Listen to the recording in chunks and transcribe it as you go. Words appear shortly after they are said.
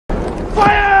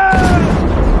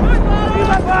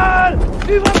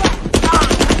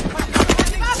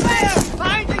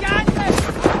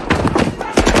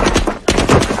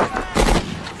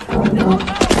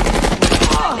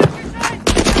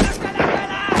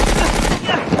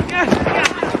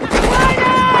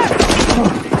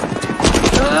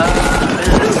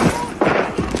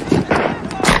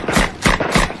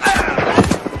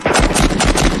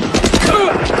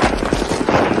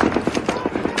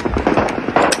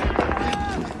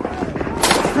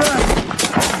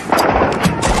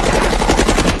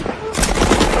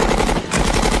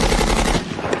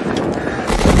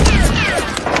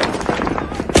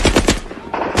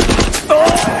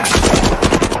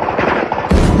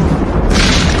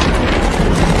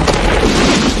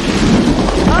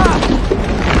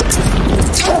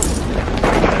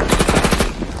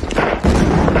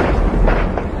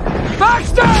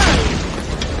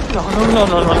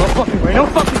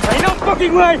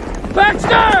Way!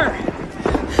 Baxter!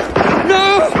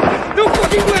 No! No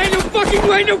fucking way! No fucking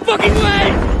way! No fucking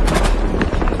way!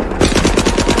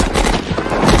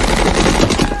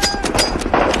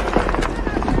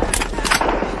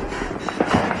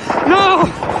 No!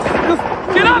 No!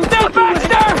 Get up there,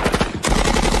 Baxter!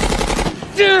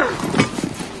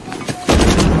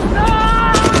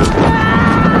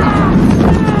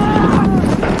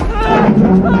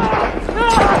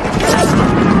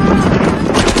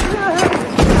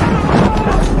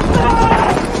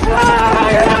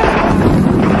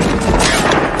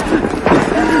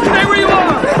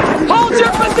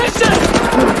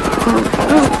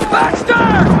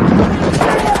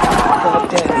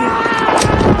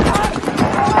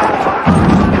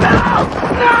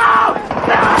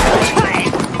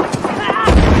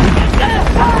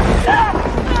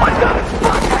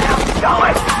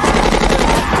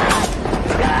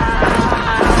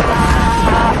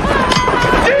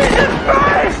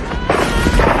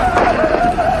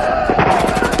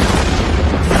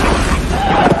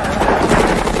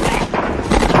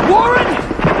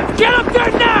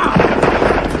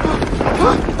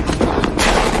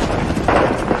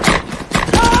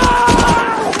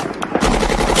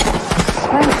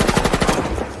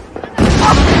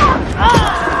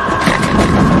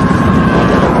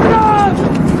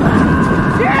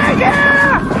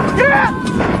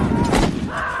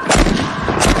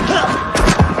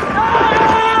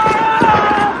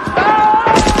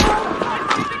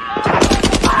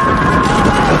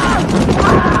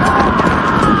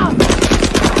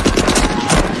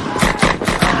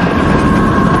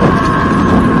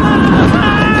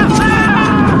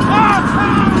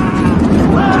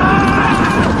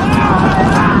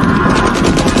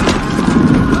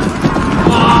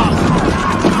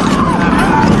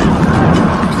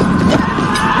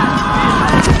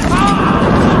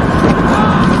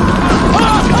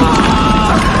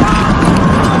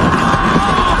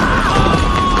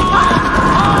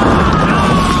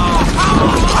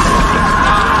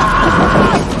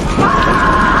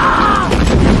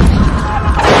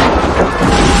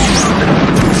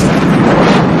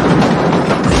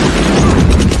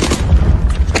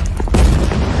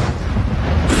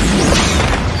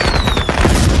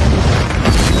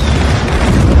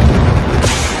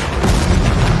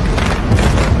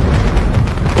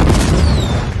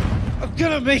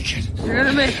 Make it. You're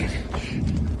gonna make it.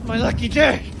 My lucky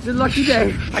day. It's a lucky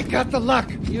day. I got the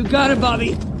luck. You got it,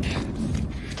 Bobby.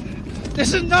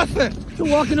 This is nothing. It's a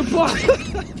walk in the park.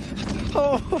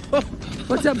 Oh.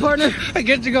 What's that, partner? I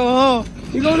get to go home.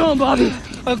 You're going home, Bobby.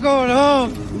 I'm going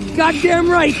home. Goddamn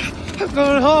right. I'm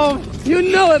going home. You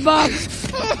know it, Bob.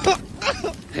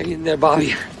 Hang in there,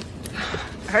 Bobby.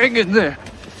 Hang in there.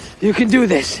 You can do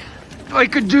this. I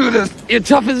could do this. You're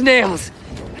tough as nails.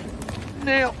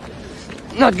 Nail.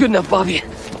 Not good enough, Bobby.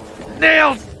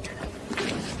 Nails.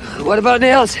 What about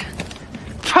nails?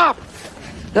 Tough.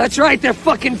 That's right, they're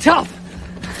fucking tough.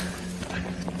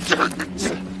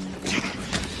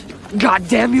 God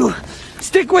damn you.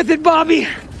 Stick with it, Bobby.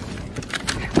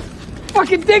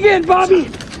 Fucking dig in, Bobby.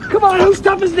 Come on, who's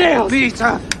tough as nails? Be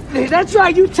tough. That's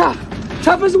right, you tough.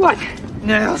 Tough as what?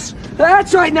 Nails.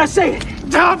 That's right, now say it.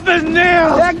 Tough as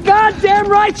nails. That goddamn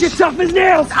right, you're tough as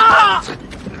nails. Ah!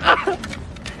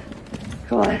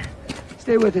 Come on.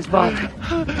 Stay with us, Bob.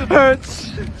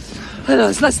 Hurts. I know,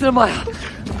 it's less than a mile.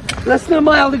 Less than a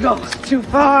mile to go. Too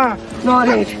far. No, it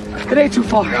ain't. It ain't too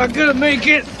far. I'm gonna make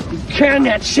it. You can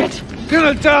that shit.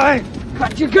 Gonna die.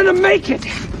 But you're gonna make it.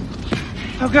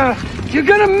 You're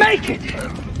gonna make it.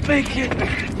 Make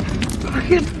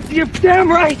it. You're damn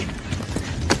right.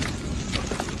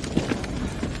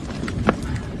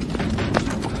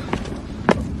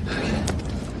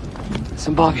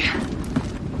 Listen, Bobby.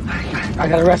 I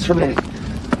gotta rest for a minute.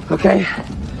 Okay?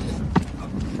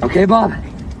 Okay, Bob?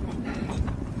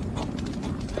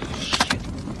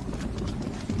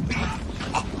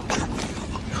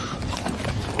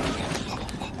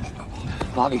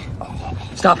 Bobby,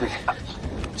 stop it.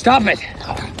 Stop it.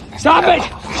 Stop it.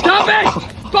 Stop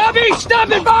it. Bobby,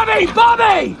 stop it, Bobby.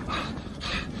 Bobby.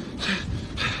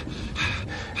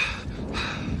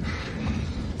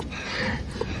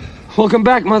 Welcome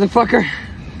back, motherfucker.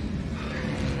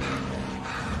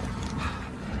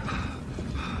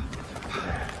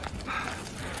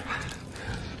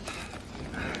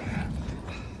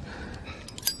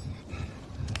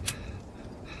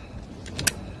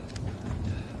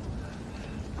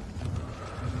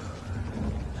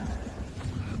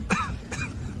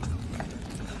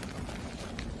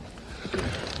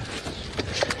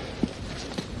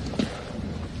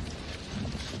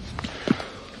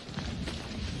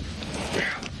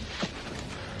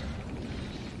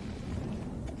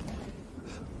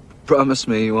 Promise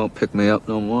me you won't pick me up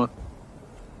no more.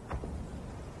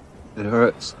 It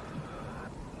hurts.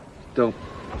 Don't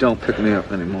pick me up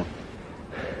anymore.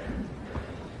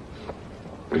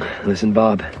 Listen,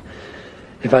 Bob.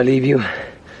 If I leave you,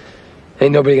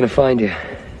 ain't nobody gonna find you.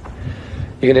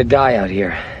 You're gonna die out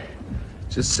here.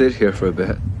 Just sit here for a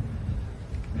bit.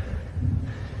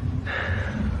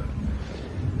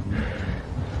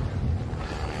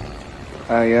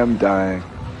 I am dying.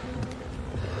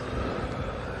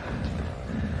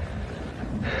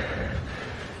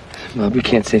 Bob, we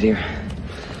can't sit here.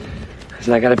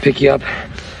 Listen, I gotta pick you up.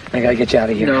 I gotta get you out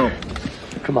of here. No.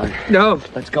 Come on. No.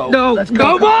 Let's go. No. Let's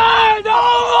go. Come on! No!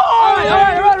 All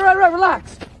right.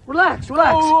 Relax. Relax.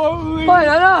 Oh, Fine,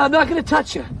 I'm not gonna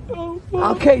touch you.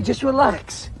 Okay, just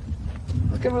relax.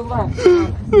 Okay, relax.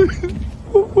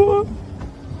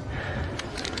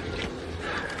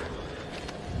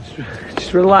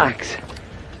 Just relax.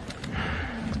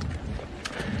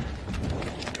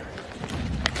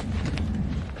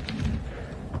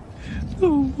 No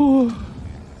more.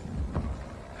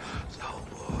 No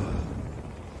more.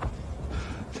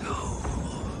 No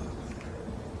more.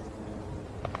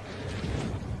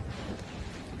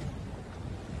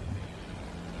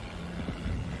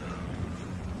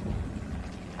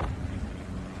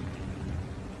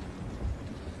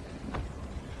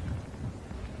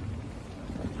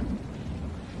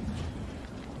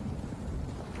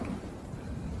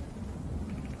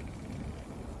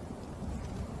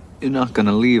 You're not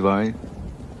gonna leave, are you?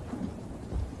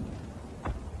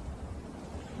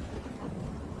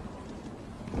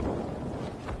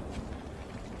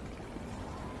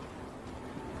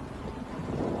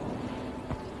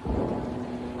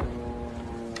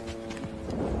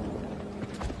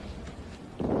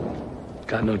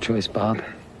 Got no choice, Bob.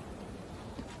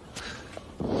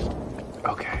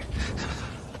 Okay.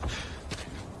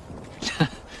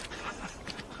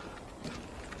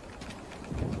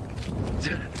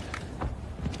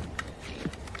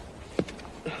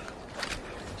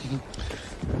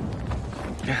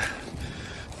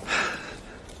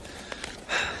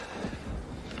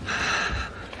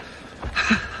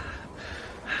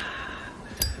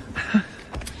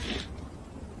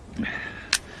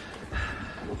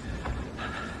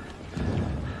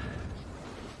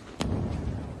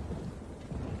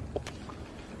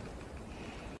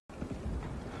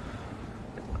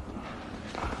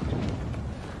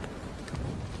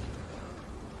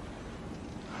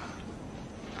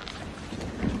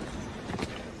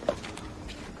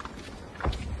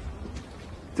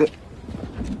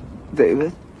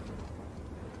 David?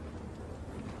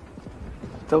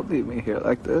 Don't leave me here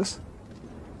like this.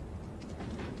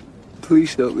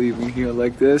 Please don't leave me here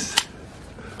like this.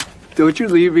 Don't you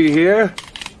leave me here.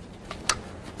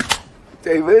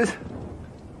 David?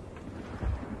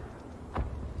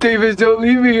 David, don't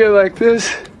leave me here like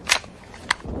this.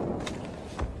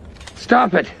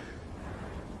 Stop it.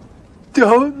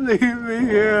 Don't leave me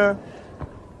here.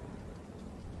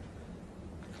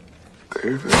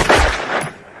 David.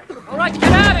 All right,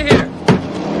 get out of here.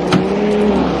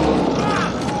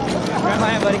 Grab my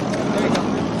hand, buddy. There you go.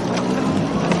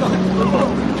 Let's go.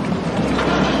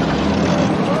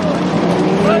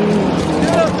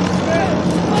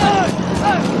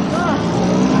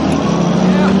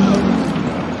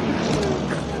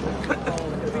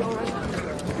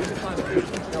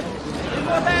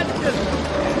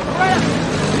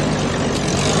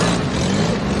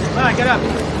 All right, get up.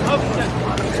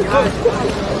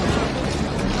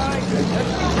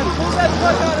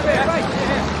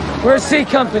 Where's C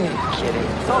Company?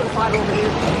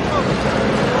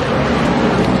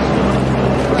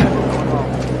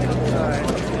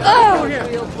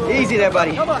 Easy there,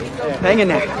 buddy. Hang in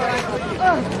there.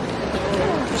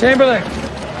 Chamberlain,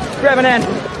 Grab an end.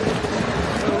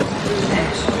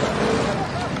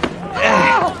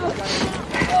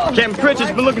 Captain Pritch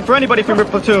has been looking for anybody from your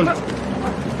platoon.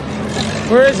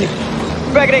 where is he?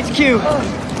 Back at HQ.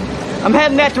 I'm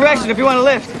heading that direction if you want to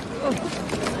lift.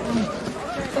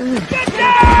 Get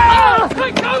down!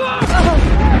 Hey, come on!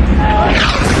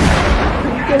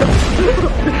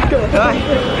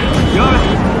 You alright?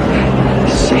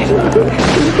 Shit.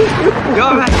 You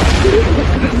alright?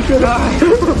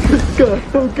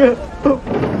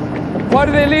 Why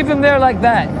do they leave them there like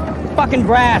that? Fucking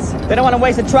brass. They don't want to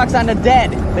waste the trucks on the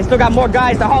dead. They still got more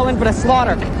guys to haul in for the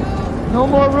slaughter. No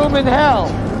more room in hell.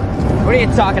 What are you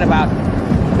talking about?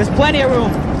 There's plenty of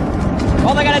room.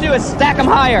 All they gotta do is stack them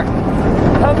higher.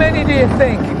 How many do you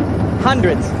think?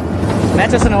 Hundreds. And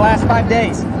that's just in the last 5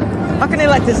 days. How can they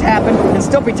let this happen and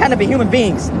still pretend to be human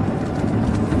beings?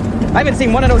 I haven't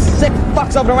seen one of those sick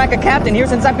fucks over the rank of captain here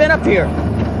since I've been up here.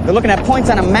 They're looking at points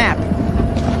on a map.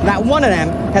 Not one of them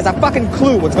has a fucking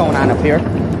clue what's going on up here.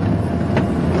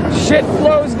 Shit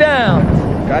flows down.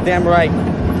 Goddamn right.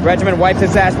 Regiment wipes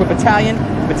its ass with battalion,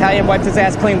 battalion wipes its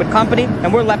ass clean with company,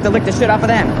 and we're left to lick the shit off of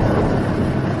them.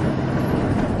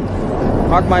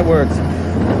 Mark my words.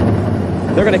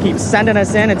 They're gonna keep sending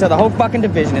us in until the whole fucking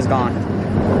division is gone.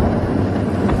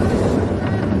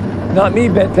 Not me,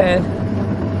 Bedpan.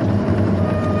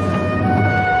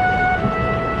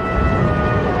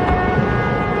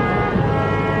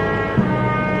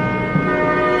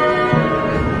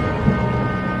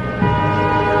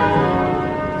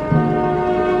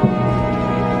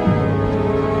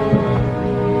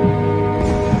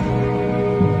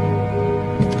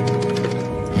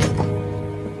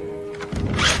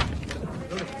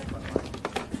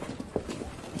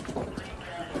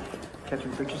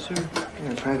 Captain Purchaser,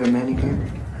 and Private Manning here.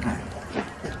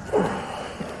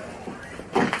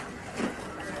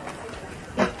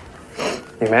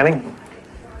 You Manning?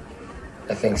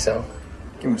 I think so.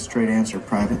 Give him a straight answer,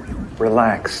 Private.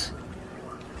 Relax.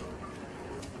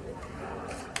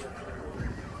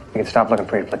 You can stop looking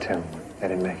for your platoon. They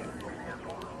didn't make it.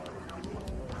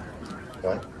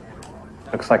 What?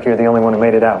 Looks like you're the only one who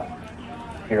made it out.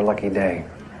 Your lucky day.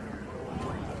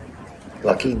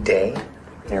 Lucky day?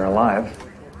 You're alive.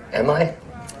 Am I?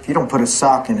 If you don't put a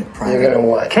sock in it, Private. You're gonna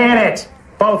what? Can it?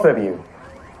 Both of you.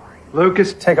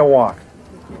 Lucas, take a walk.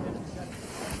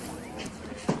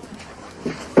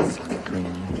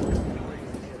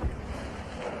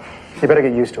 You better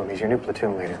get used to him. He's your new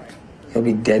platoon leader. He'll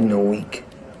be dead in a week.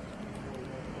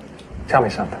 Tell me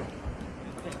something.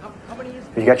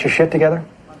 You got your shit together?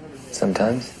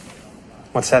 Sometimes.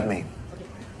 What's that mean?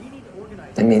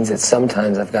 It means that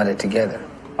sometimes I've got it together.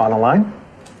 On the line?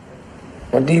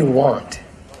 What do you want,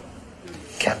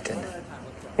 Captain?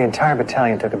 The entire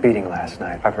battalion took a beating last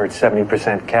night. I've heard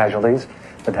 70% casualties,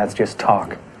 but that's just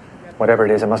talk. Whatever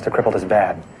it is, it must have crippled us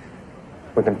bad.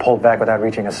 We've been pulled back without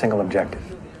reaching a single objective.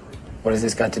 What has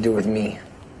this got to do with me?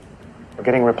 We're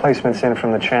getting replacements in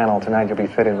from the channel. Tonight you'll be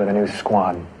fitted with a new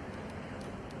squad.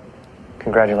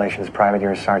 Congratulations, Private.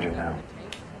 You're a sergeant now.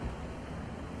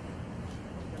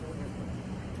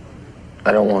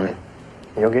 I don't want it.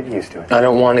 You'll get used to it. I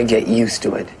don't want to get used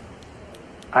to it.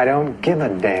 I don't give a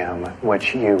damn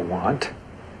what you want.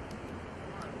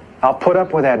 I'll put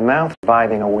up with that mouth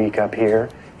surviving a week up here.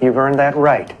 You've earned that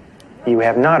right. You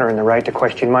have not earned the right to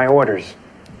question my orders.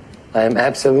 I am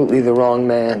absolutely the wrong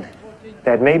man.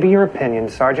 That may be your opinion,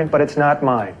 Sergeant, but it's not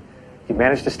mine. You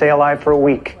managed to stay alive for a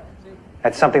week.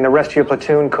 That's something the rest of your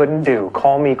platoon couldn't do.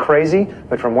 Call me crazy,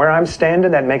 but from where I'm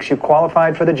standing, that makes you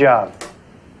qualified for the job.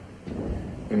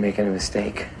 You're making a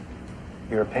mistake.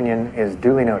 Your opinion is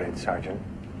duly noted, Sergeant.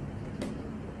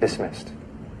 Dismissed.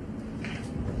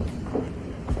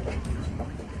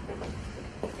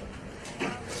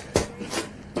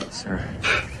 Sir,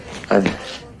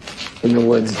 in the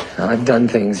woods, I've done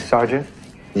things. Sergeant?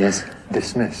 Yes?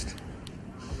 Dismissed.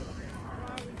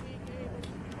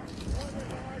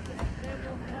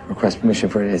 Request permission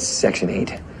for it. It's Section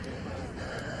 8.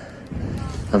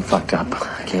 I'm fucked up.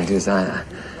 I can't do this.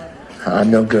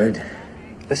 I'm no good.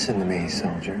 Listen to me,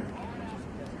 soldier.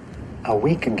 A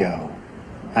week ago,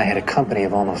 I had a company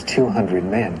of almost 200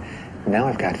 men. Now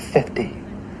I've got 50.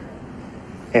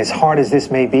 As hard as this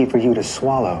may be for you to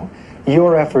swallow,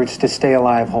 your efforts to stay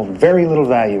alive hold very little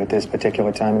value at this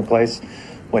particular time and place.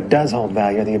 What does hold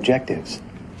value are the objectives.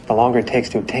 The longer it takes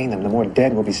to obtain them, the more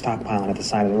dead will be stockpiling at the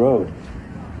side of the road.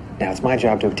 Now, it's my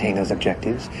job to obtain those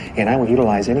objectives, and I will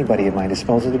utilize anybody at my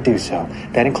disposal to do so.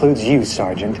 That includes you,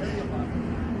 Sergeant.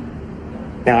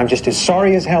 Now, I'm just as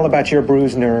sorry as hell about your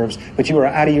bruised nerves, but you are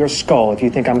out of your skull if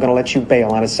you think I'm going to let you bail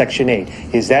on a Section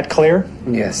 8. Is that clear?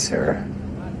 Yes, sir.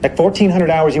 At 1400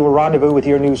 hours, you will rendezvous with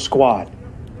your new squad.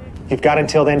 You've got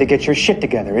until then to get your shit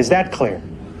together. Is that clear?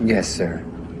 Yes, sir.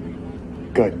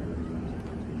 Good.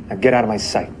 Now get out of my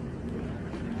sight.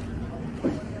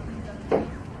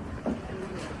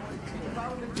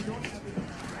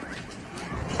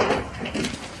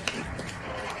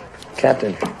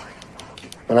 Captain,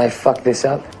 when I fuck this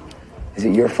up, is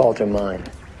it your fault or mine?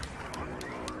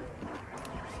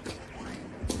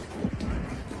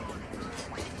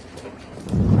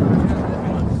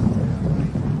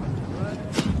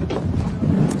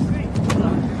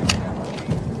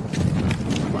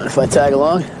 Mind if I tag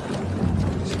along?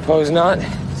 Suppose not. I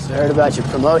heard about your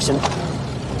promotion.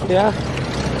 Yeah?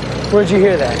 Where'd you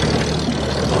hear that?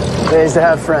 Pays to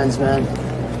have friends, man.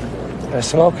 A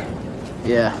smoke?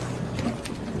 Yeah.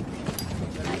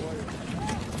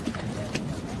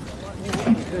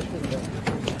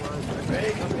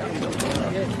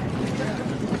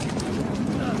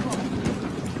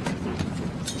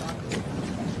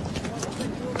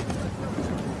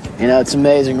 You know, it's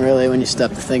amazing, really, when you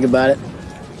stop to think about it.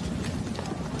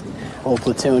 Whole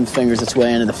platoon fingers its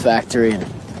way into the factory, and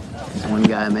one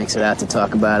guy makes it out to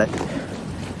talk about it.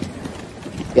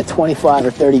 You get 25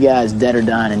 or 30 guys dead or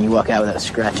dying, and you walk out without a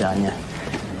scratch on you.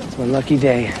 It's my lucky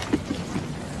day.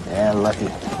 Yeah, lucky.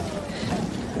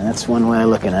 And that's one way of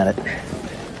looking at it.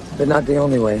 But not the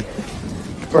only way.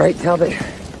 Right, Talbot?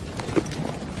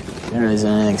 There isn't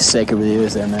anything sacred with you,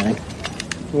 is there, Manning?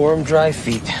 Warm, dry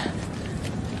feet.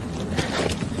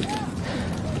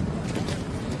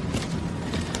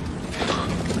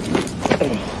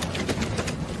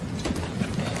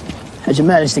 How'd you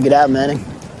manage to get out, Manning?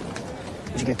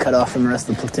 Did you get cut off from the rest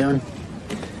of the platoon?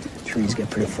 Trees get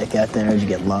pretty thick out there. Did you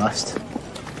get lost?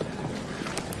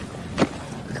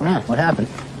 Come on, what happened?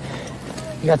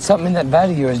 You got something in that bag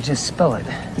of yours, just spill it.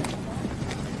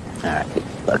 All right,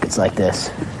 look, it's like this.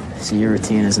 See, your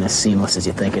routine isn't as seamless as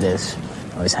you think it is.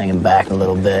 Always hanging back a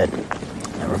little bit,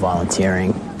 never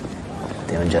volunteering,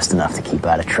 doing just enough to keep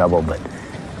out of trouble, but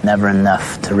never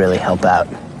enough to really help out.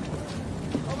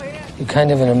 You're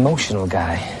kind of an emotional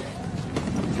guy.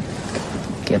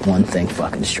 Get one thing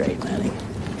fucking straight, Manning.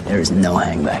 There is no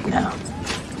hang back now.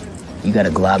 You got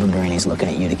a glob of greenies looking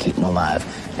at you to keep them alive,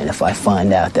 and if I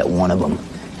find out that one of them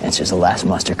answers the last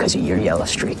muster because of your yellow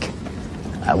streak,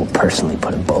 I will personally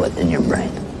put a bullet in your brain.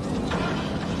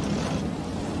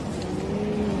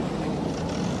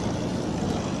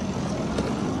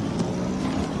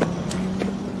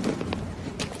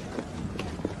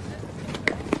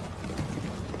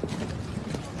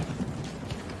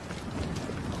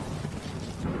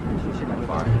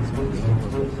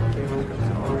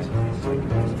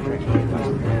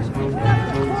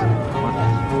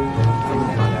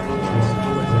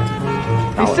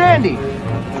 Hey, Sandy!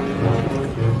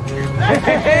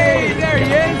 Hey, there he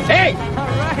is! Hey! All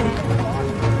right.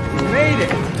 You made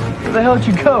it. Where the hell did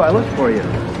you go? I looked for you.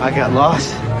 I got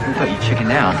lost. I thought you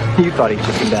chickened out. You thought he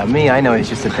chickened out. Me, I know he's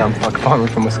just a dumb fuck farmer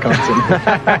from Wisconsin.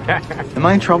 Am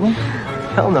I in trouble?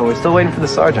 Hell no, we're still waiting for the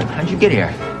sergeant. How'd you get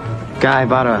here? Guy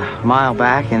about a mile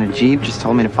back in a Jeep just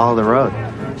told me to follow the road.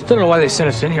 Still don't know why they sent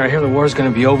us in here. I hear the war's gonna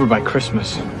be over by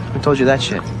Christmas. Who told you that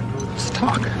shit? Let's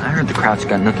talk. I heard the Krauts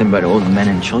got nothing but old men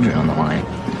and children on the line.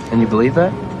 And you believe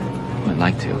that? I'd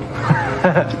like to.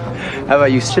 How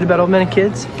about you shit about old men and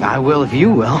kids? I will if you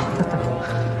will.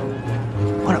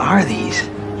 What are these?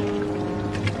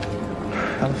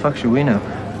 How the fuck should we know?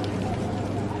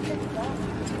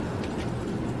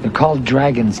 They're called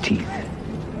Dragon's Teeth.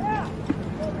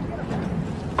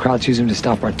 Krauts use them to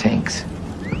stop our tanks.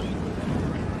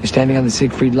 You're standing on the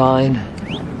Siegfried line.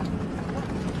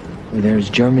 Where there's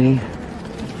Germany.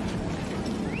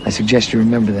 I suggest you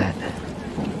remember that.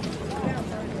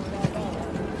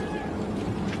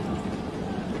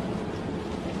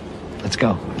 Let's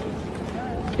go.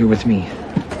 You're with me.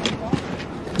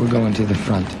 We're going to the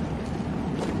front.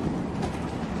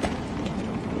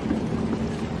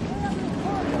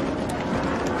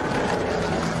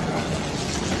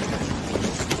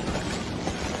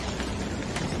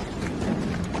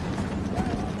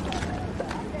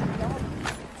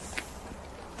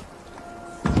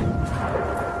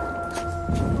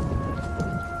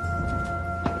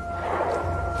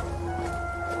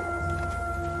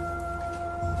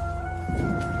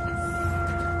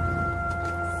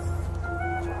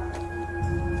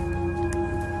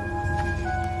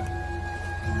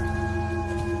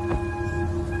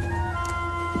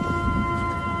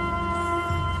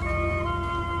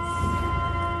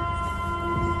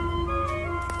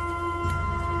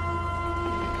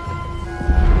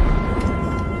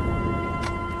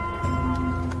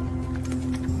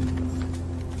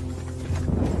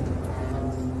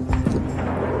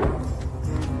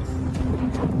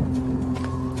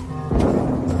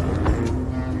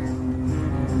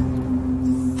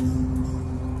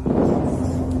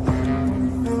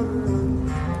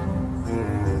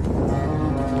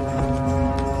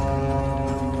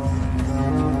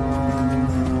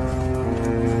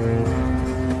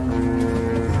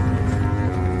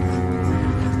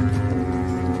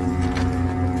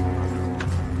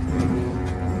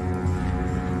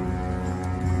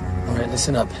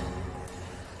 Listen up.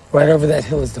 Right over that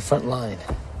hill is the front line.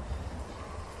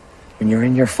 When you're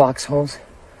in your foxholes,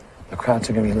 the Krauts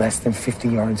are going to be less than 50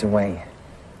 yards away.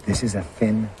 This is a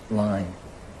thin line,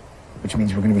 which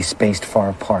means we're going to be spaced far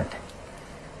apart.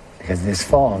 Because this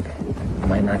fog, you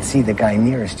might not see the guy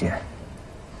nearest you.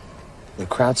 The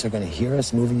Krauts are going to hear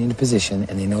us moving into position,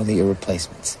 and they know that you're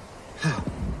replacements. How?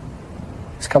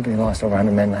 This company lost over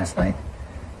 100 men last night.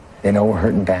 They know we're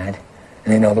hurting bad,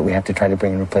 and they know that we have to try to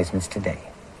bring in replacements today.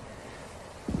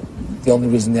 The only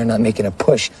reason they're not making a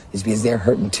push is because they're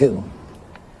hurting too.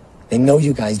 They know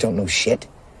you guys don't know shit.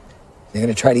 They're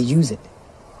going to try to use it.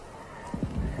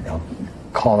 They'll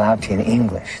call out to you in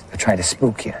English. They'll try to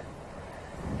spook you.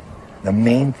 The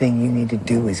main thing you need to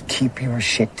do is keep your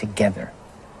shit together.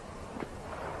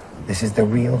 This is the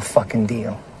real fucking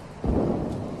deal.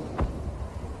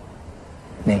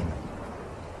 Name.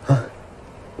 Huh?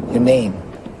 Your name.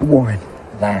 Warren.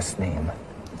 Last name.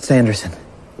 Sanderson.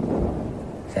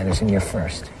 Sanderson, you're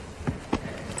first.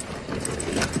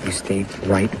 You stay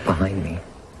right behind me.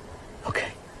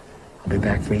 Okay. I'll be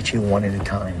back for each of you one at a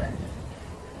time.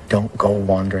 Don't go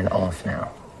wandering off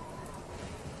now.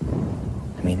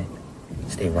 I mean it.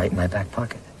 Stay right in my back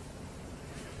pocket.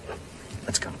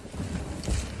 Let's go.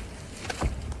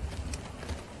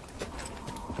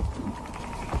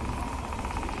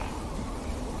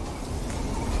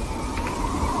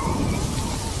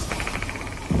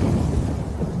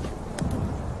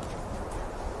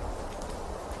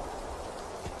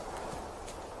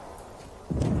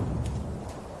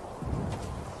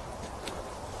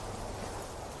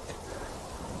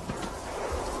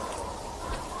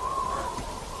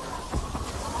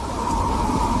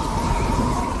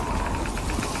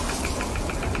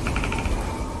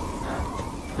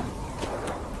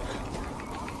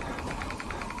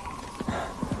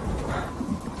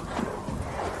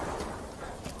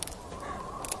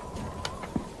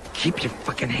 Keep your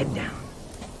fucking head down.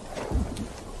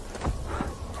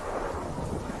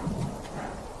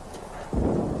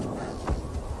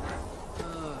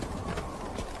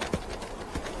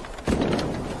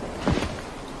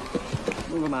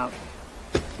 Move him out.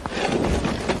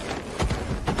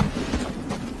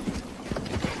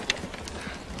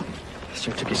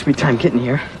 Sure took your sweet time getting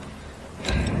here.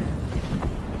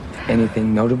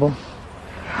 Anything notable?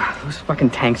 Those fucking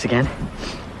tanks again.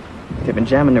 They've been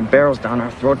jamming their barrels down our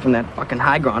throat from that fucking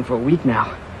high ground for a week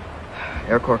now.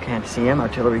 Air Corps can't see them,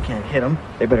 artillery can't hit them.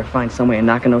 They better find some way of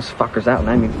knocking those fuckers out, and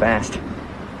I mean fast.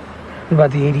 What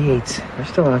about the 88s? They're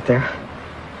still out there.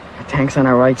 Got tanks on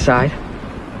our right side.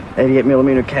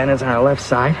 88mm cannons on our left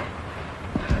side.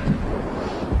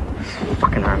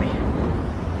 Fucking army.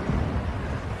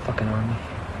 Fucking army.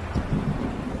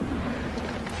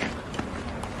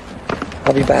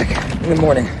 I'll be back in the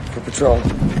morning for patrol.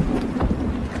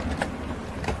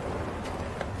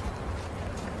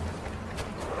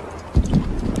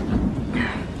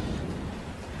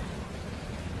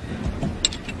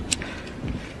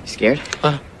 Scared?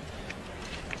 Huh?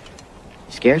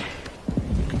 Scared?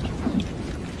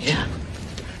 Yeah.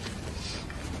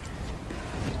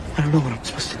 I don't know what I'm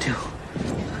supposed to do.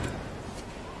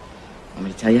 Want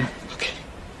me to tell you? Okay.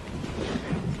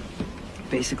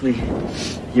 Basically,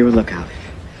 you're a lookout.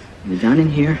 When you're down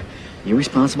in here, you're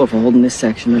responsible for holding this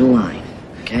section of the line,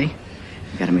 okay?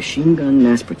 You got a machine gun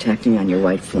nest protecting on your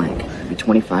right flank. You're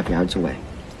 25 yards away.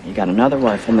 You got another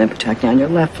rifleman protecting on your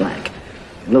left flank.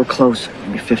 A little closer,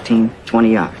 maybe 15,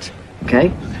 20 yards,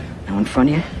 okay? Now in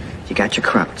front of you, you got your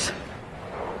Krauts.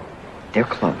 They're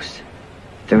close.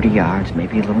 30 yards,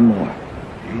 maybe a little more.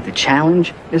 Okay? The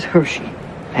challenge is Hershey.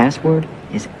 Password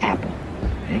is Apple,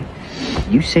 okay?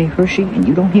 You say Hershey and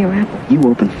you don't hear Apple, you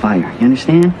open fire, you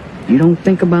understand? You don't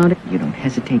think about it, you don't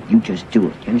hesitate, you just do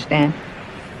it, you understand?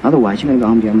 Otherwise, you're gonna go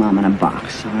home to your mom in a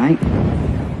box, all right?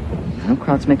 When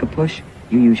Krauts make a push,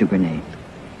 you use your grenade.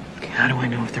 Okay, how do I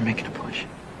know if they're making a push?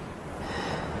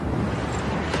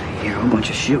 You hear a bunch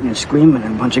of shooting and screaming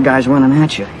and a bunch of guys running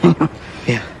at you.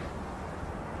 Yeah.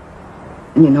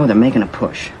 And you know they're making a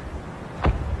push.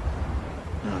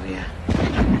 Oh, yeah.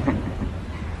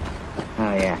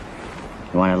 Oh, yeah.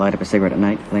 You want to light up a cigarette at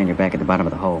night? Lay on your back at the bottom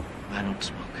of the hole. I don't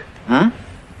smoke. Huh?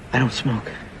 I don't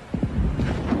smoke.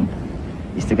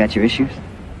 You still got your issues?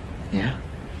 Yeah?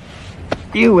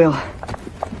 You will.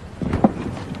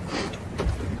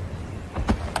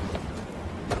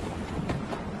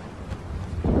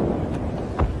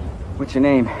 What's your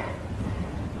name?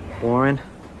 Warren?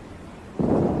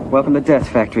 Welcome to Death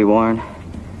Factory, Warren.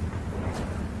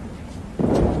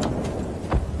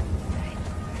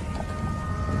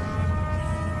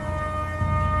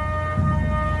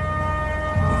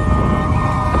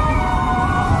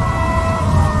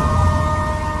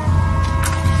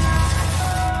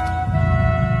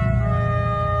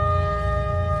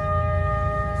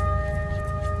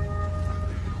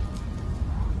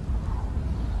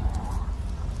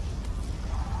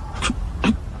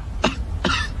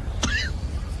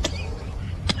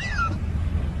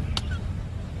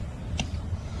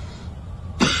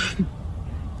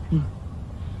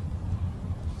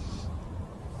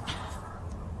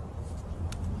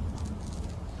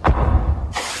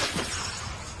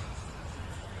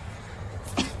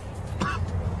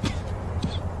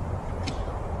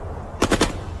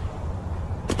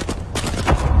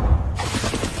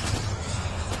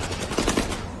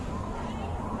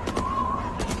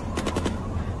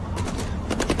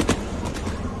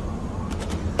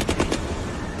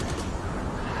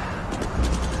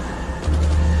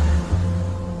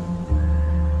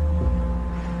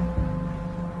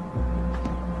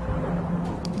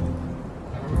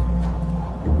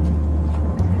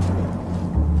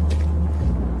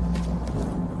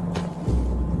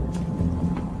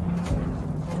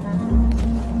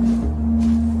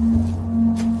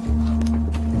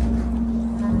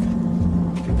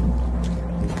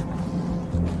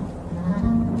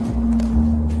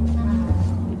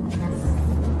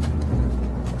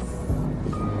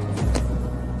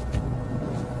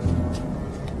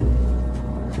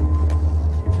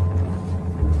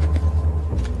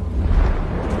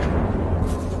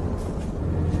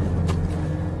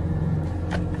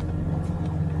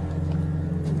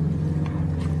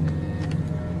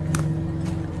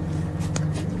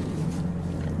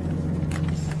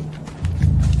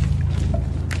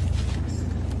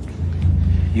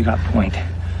 You got point.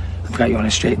 I've got you on a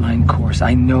straight line course.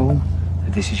 I know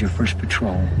that this is your first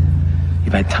patrol.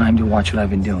 You've had time to watch what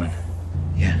I've been doing.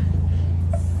 Yeah.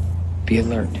 Be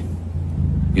alert.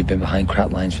 We've been behind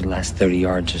Kraut lines for the last 30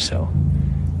 yards or so.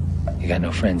 You got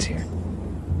no friends here.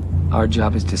 Our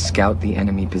job is to scout the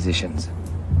enemy positions.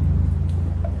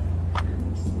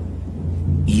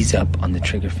 Ease up on the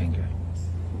trigger finger.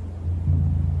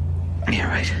 Yeah,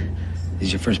 right. This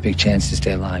is your first big chance to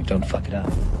stay alive. Don't fuck it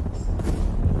up.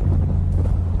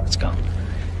 Let's go.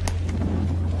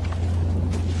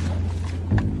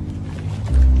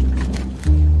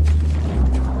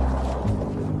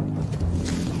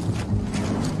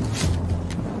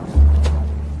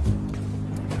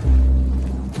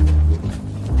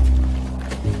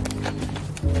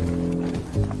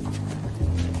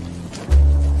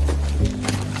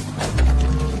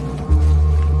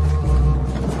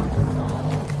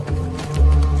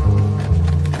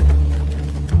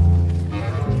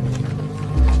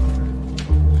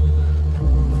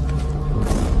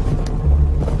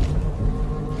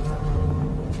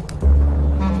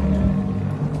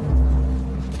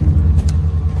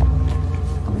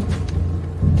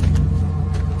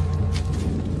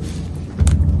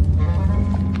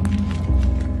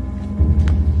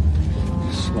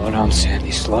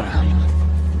 Sandy, slow down.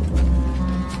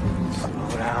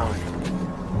 Slow down.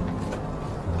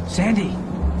 Sandy!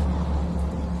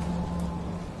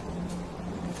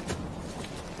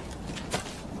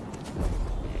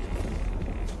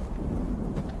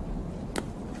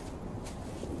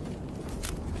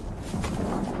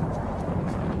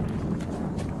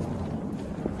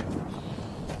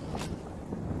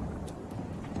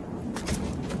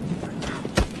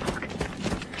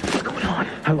 What's going on?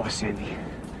 I lost Sandy.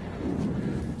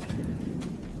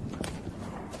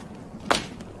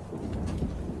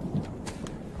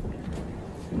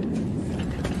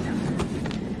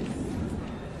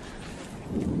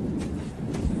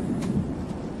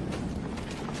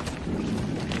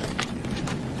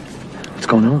 What's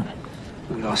going on?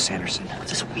 We lost Sanderson. What's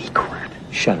this weak crap?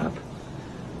 Shut up.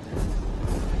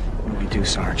 What do we do,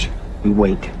 Sarge? We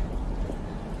wait.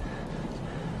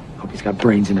 Hope he's got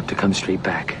brains enough to come straight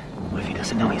back. What if he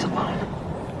doesn't know he's alone?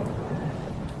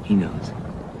 He knows.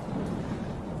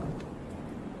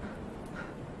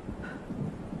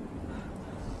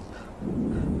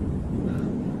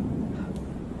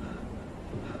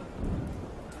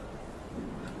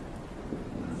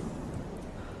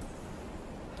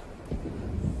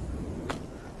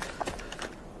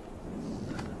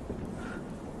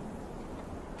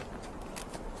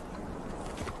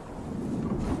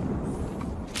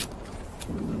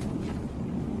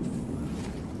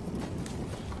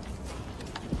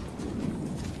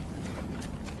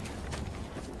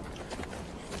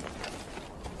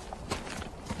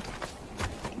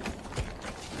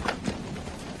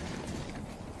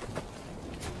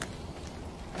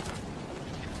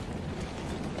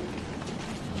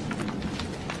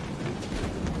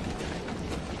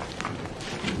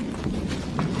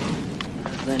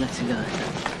 Not too good.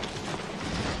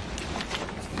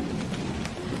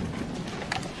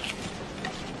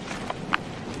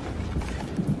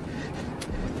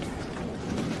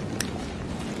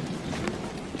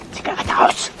 Take out the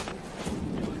house.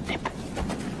 Nip.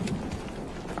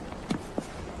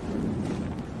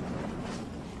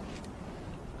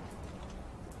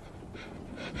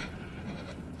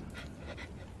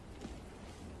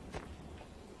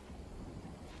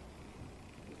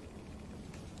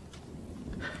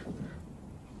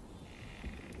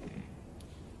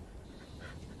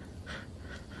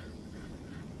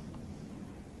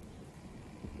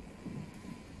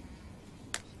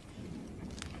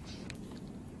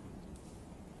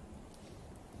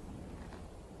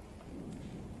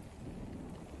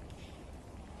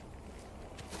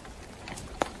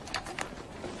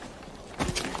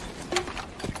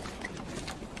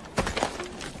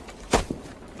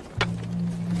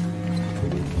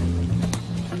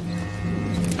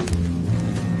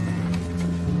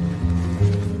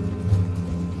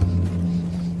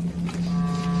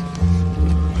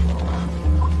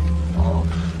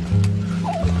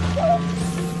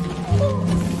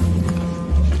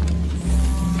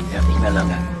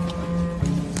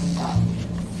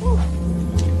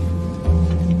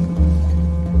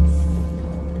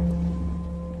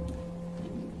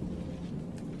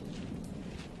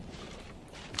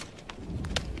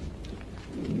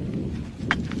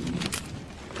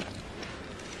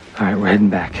 All right, we're heading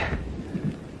back.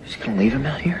 Just gonna leave him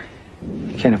out here?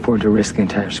 You can't afford to risk the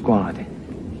entire squad.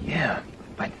 Yeah,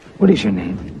 but what is your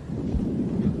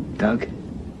name? Doug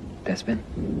Despin?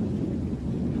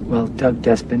 Well, Doug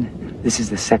Despin, this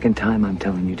is the second time I'm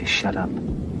telling you to shut up.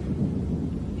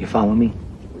 You follow me?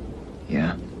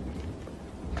 Yeah.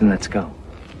 Then let's go.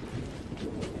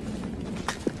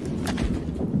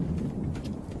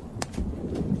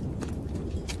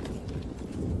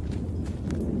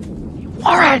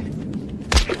 Warren!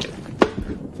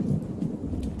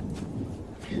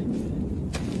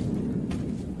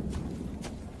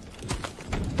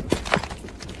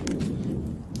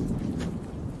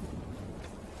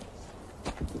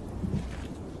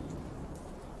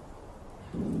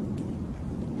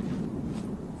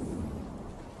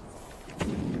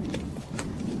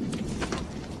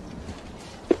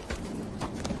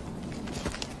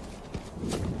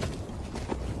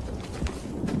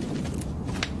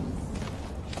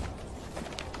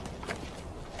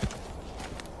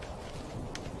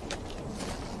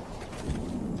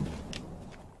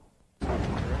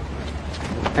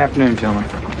 Afternoon, gentlemen.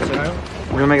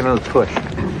 We're gonna make another push.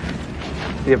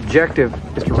 The objective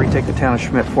is to retake the town of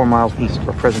Schmidt 4 miles east of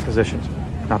our present positions.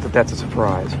 Not that that's a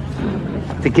surprise.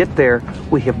 To get there,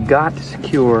 we have got to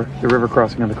secure the river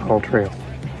crossing on the Call Trail.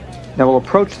 Now we'll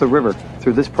approach the river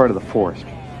through this part of the forest.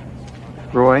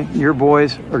 Roy, your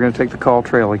boys are gonna take the Call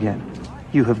Trail again.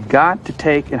 You have got to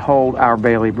take and hold our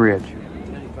Bailey Bridge.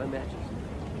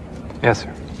 Yes,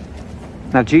 sir.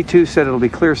 Now, G2 said it'll be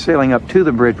clear sailing up to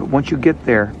the bridge, but once you get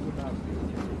there,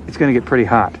 it's going to get pretty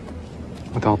hot.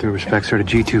 With all due respect, sir, did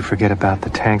G2 forget about the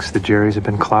tanks the Jerry's have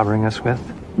been clobbering us with?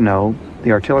 No,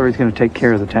 the artillery's going to take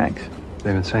care of the tanks.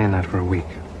 They've been saying that for a week.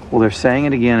 Well, they're saying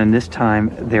it again, and this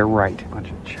time, they're right. Bunch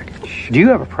of chicken shit. Do you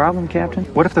have a problem, Captain?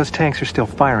 What if those tanks are still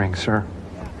firing, sir?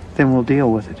 Then we'll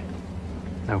deal with it.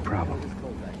 No problem.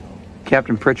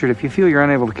 Captain Pritchard, if you feel you're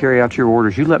unable to carry out your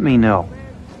orders, you let me know.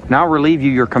 And I'll relieve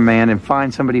you your command and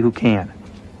find somebody who can.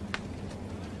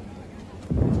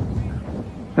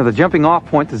 Now, the jumping off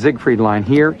point, the Siegfried line,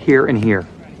 here, here, and here.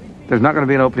 There's not going to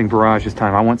be an opening barrage this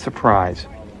time. I want surprise.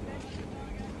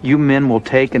 You men will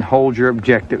take and hold your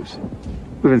objectives.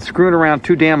 We've been screwing around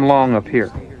too damn long up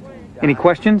here. Any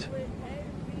questions?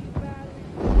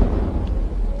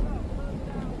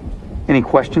 Any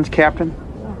questions, Captain?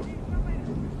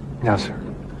 No, sir.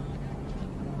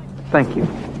 Thank you.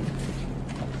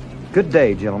 Good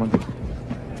day, gentlemen.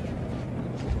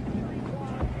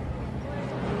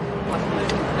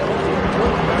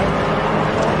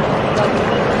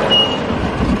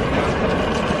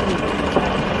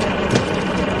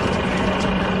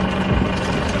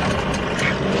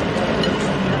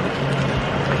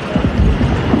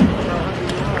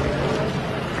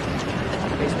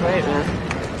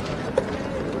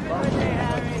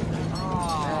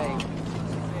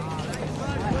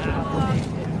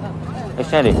 Hey,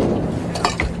 Sandy,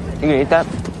 you gonna eat that?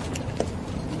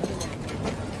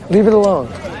 Leave it alone.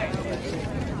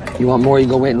 You want more, you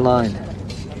go wait in line.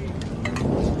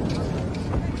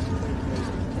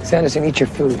 Sanderson, eat your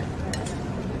food.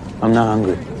 I'm not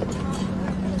hungry.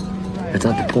 That's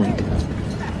not the point.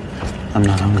 I'm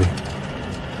not hungry.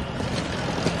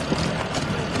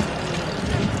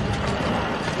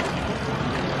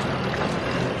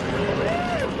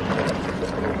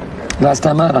 Last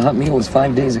time out, a hot meal was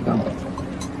 5 days ago.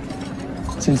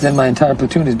 Since then, my entire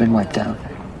platoon has been wiped out.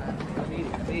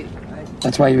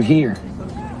 That's why you're here.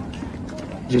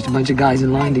 Just a bunch of guys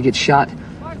in line to get shot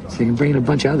so they can bring in a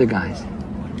bunch of other guys.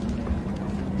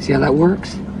 See how that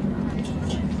works?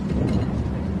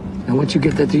 And once you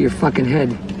get that through your fucking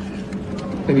head,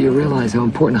 maybe you'll realize how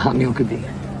important a hot meal could be.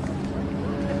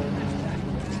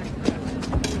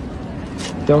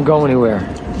 Don't go anywhere.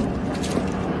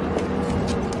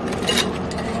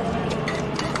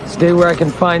 Stay where I can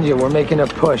find you. We're making a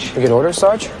push. We get orders,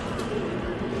 Sarge?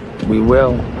 We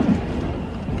will.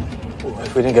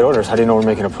 If we didn't get orders, how do you know we're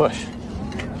making a push?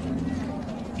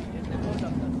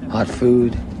 Hot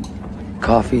food,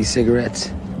 coffee,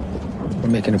 cigarettes. We're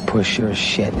making a push, sure as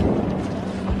shit.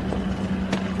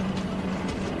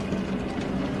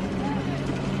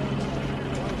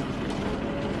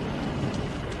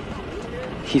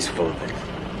 He's full of it.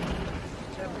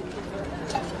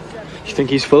 You think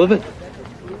he's full of it?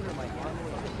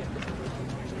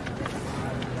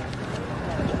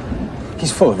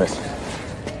 He's full of it.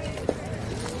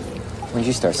 When did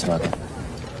you start smoking?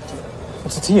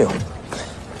 What's it to you?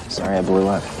 Sorry I blew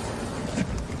up.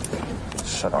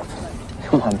 Shut up.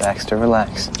 Come on, Baxter,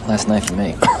 relax. Last night for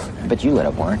me. I bet you lit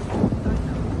up, Warren.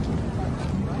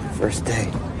 First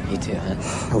day. You too, huh?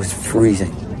 I was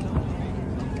freezing.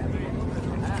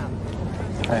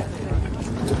 Hey.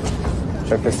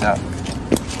 Check this out.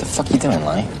 What the fuck you doing,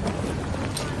 Lonnie?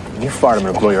 When you fart, I'm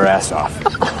gonna blow your ass off.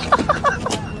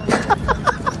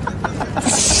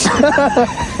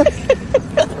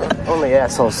 Only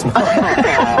assholes smile.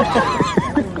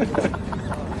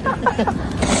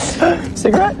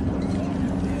 Cigarette?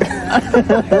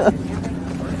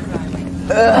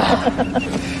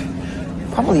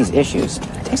 Probably these issues.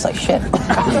 It tastes like shit.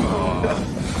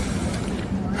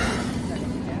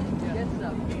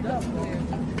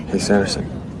 Hey, Sanderson.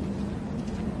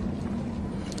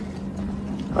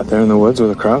 Out there in the woods with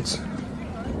the Krauts?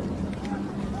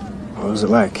 What was it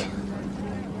like?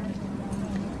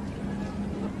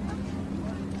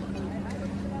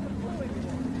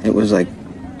 It was like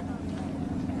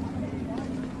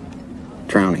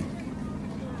drowning.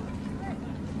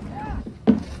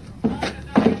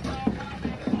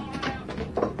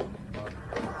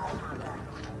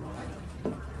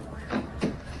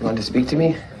 You want to speak to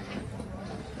me?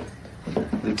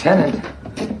 Lieutenant.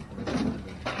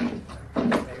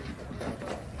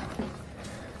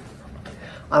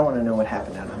 I want to know what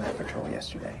happened out on that patrol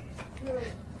yesterday.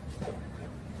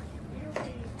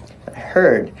 I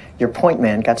heard your point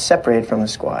man got separated from the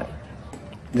squad.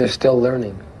 They're still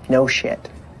learning. No shit.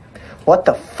 What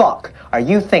the fuck are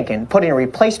you thinking putting a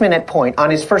replacement at point on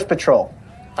his first patrol?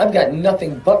 I've got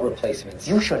nothing but replacements.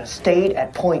 You should have stayed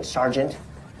at point, Sergeant.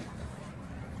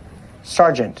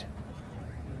 Sergeant.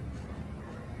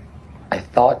 I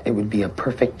thought it would be a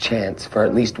perfect chance for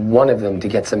at least one of them to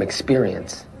get some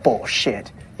experience.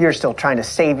 Bullshit. You're still trying to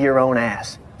save your own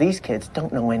ass. These kids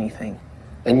don't know anything.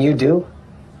 And you do?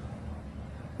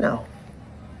 No.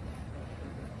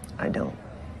 I don't.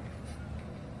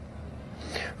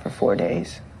 For 4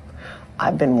 days,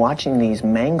 I've been watching these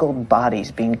mangled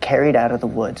bodies being carried out of the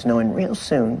woods, knowing real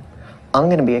soon I'm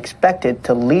going to be expected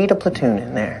to lead a platoon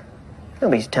in there.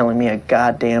 Nobody's telling me a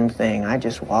goddamn thing. I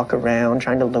just walk around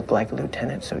trying to look like a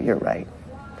lieutenant, so you're right.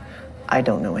 I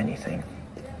don't know anything.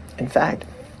 In fact,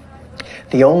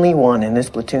 the only one in this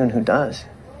platoon who does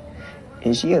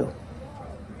is you.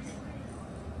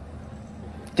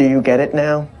 Do you get it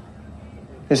now?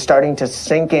 It's starting to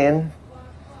sink in.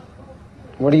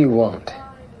 What do you want?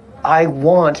 I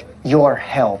want your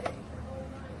help.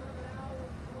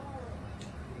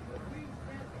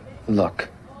 Look,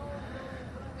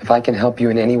 if I can help you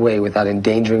in any way without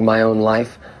endangering my own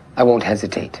life, I won't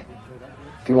hesitate.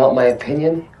 If you want my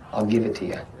opinion, I'll give it to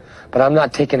you. But I'm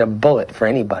not taking a bullet for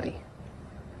anybody.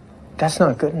 That's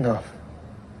not good enough.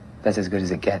 That's as good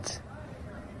as it gets.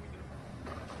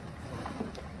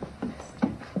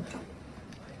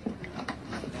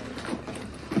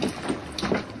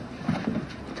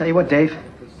 Tell you what, Dave.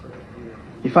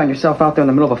 You find yourself out there in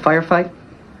the middle of a firefight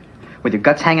with your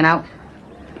guts hanging out,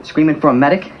 screaming for a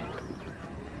medic.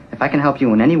 If I can help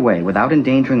you in any way without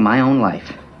endangering my own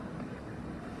life,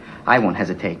 I won't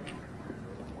hesitate.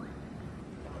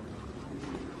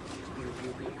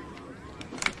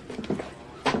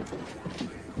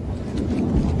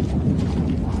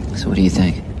 So what do you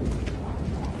think?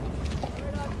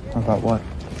 About what?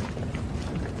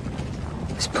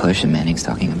 This push that Manning's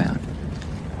talking about.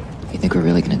 You think we're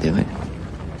really gonna do it?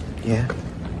 Yeah.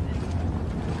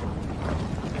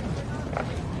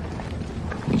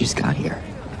 We just got here.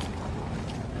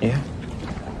 Yeah.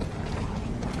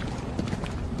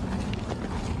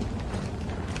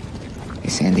 Hey,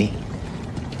 Sandy.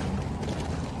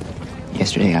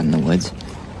 Yesterday out in the woods,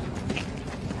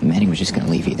 Manning was just gonna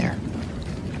leave you there.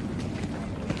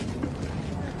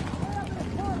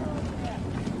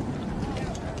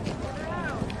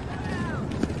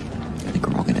 I think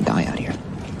we're all gonna die out here.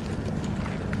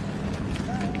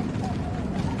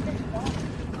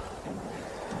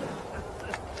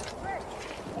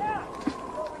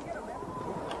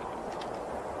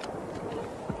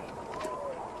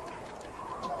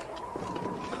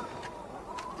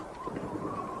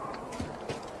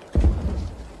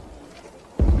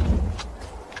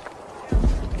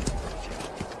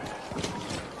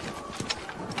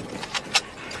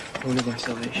 Wound of our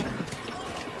salvation.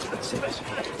 Save us.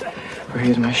 For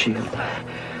here's my shield.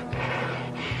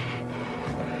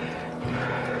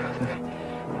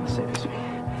 Save us.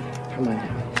 From my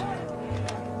enemies.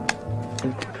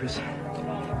 And Chris, I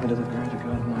deliver to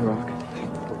God my rock.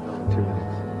 2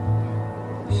 minutes.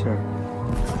 Sir.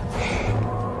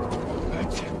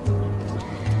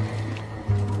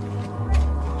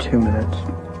 2 minutes.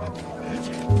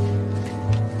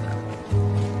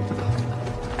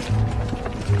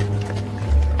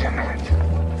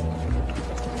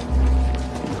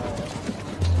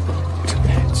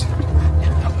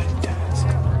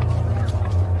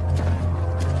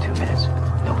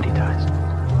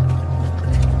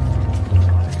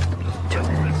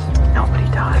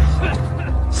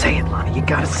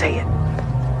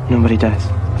 Nobody dies.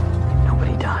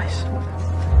 Nobody dies.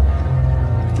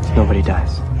 Nobody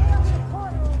dies.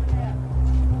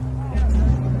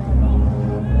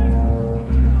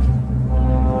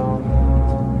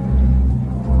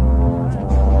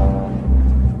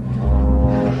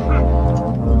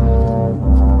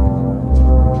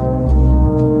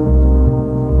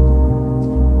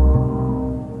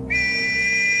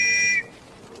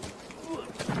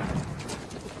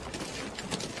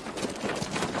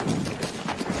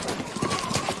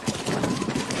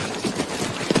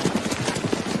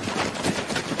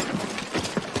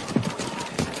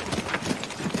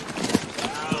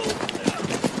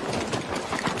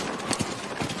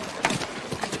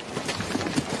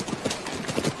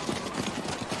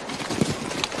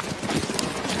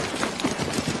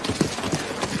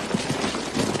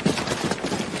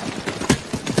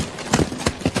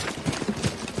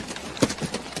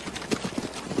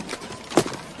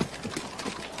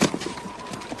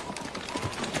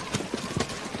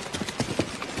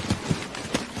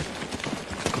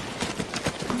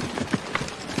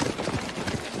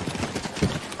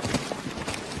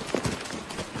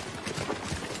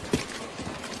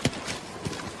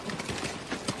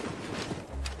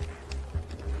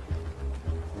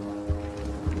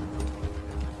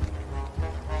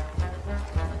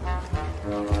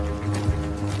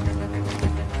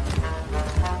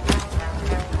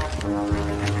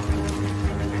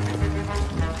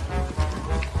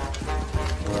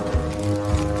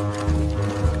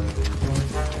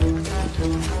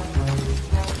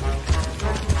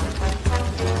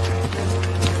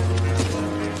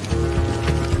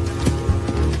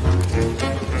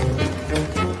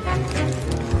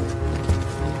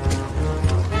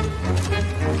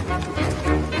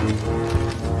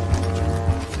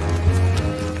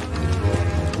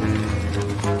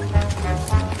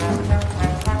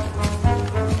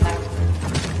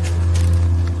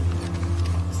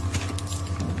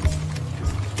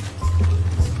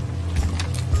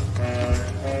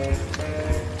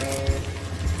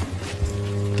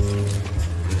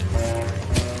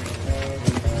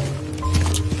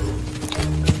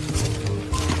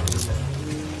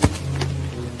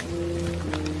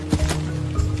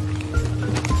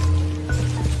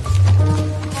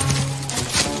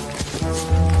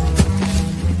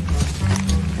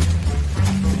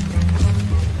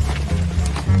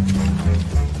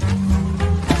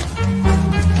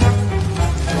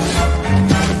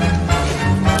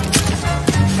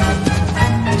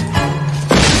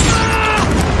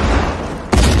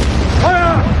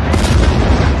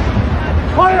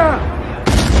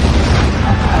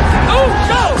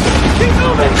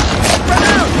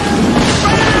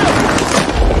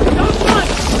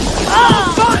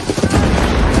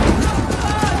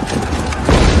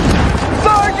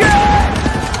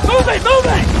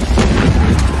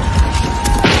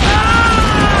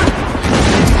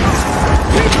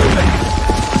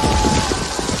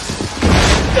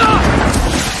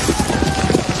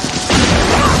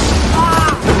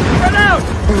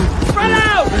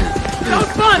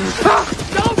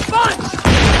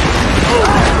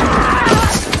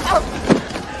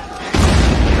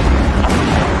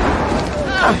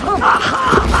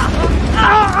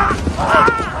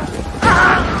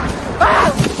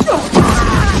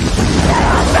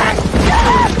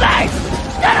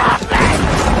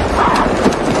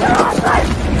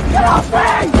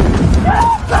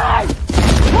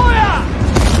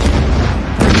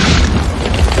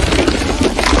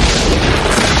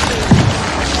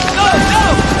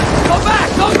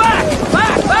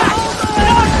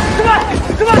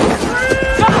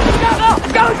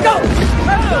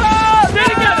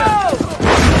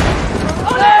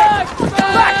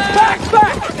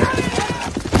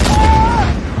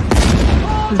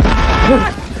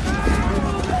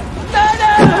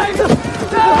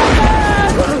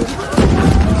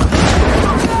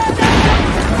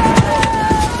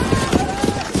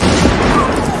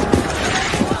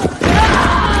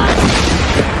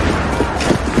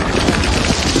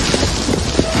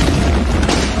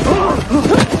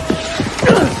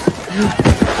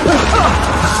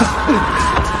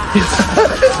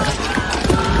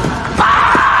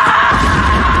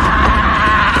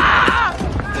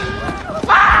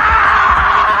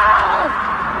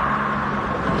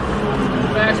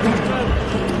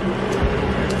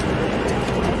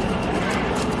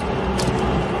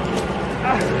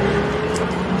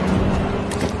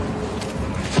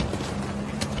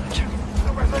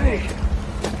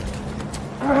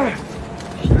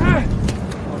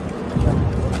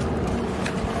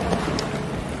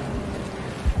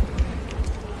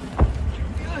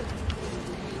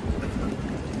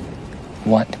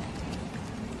 What?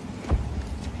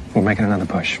 We're making another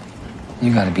push.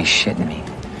 You gotta be shitting me.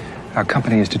 Our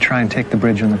company is to try and take the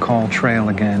bridge on the Call Trail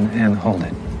again and hold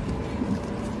it.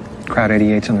 Crowd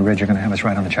 88's on the ridge are going to have us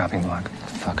right on the chopping block.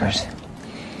 Fuckers.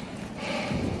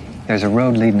 There's a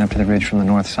road leading up to the ridge from the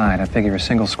north side. I figure a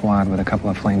single squad with a couple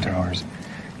of flamethrowers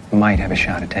might have a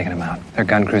shot at taking them out. Their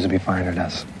gun crews will be firing at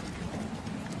us.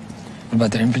 What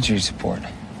about their infantry support?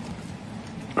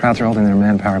 Crowds are holding their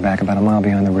manpower back about a mile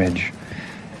beyond the ridge.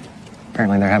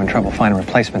 Apparently they're having trouble finding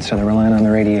replacements, so they're relying on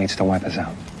their 88s to wipe us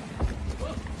out.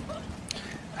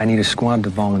 I need a squad to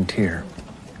volunteer.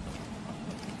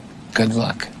 Good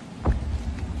luck.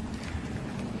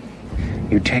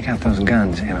 You take out those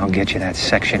guns, and I'll get you that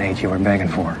Section 8 you were begging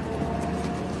for.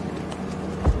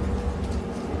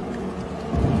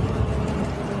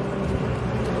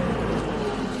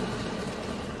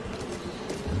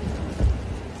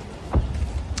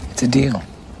 It's a deal.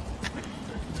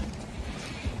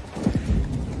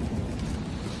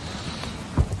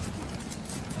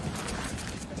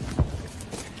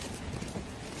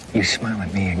 You smile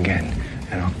at me again,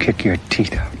 and I'll kick your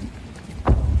teeth out.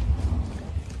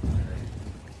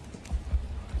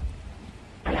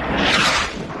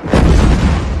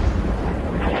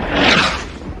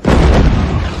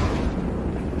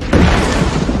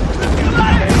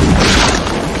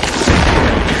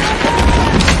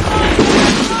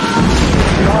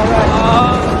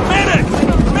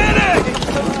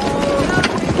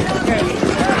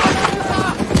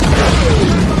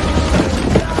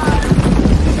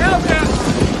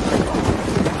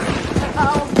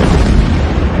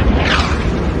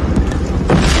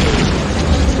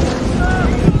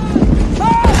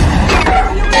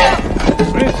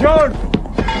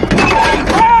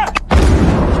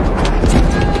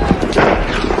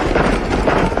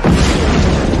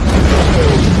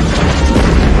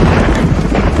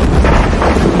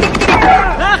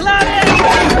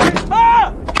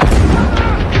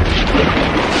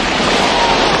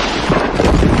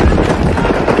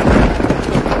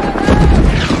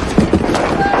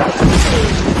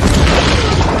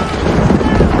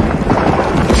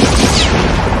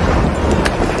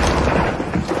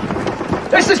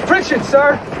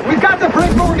 Sir, we've got the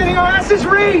bridge, but we're getting our asses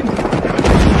reamed!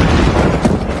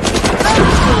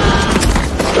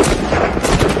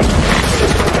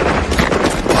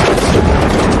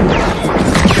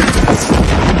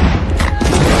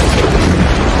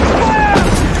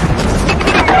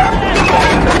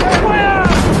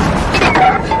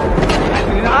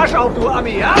 Den Arsch auf, du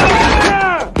Ami, ja?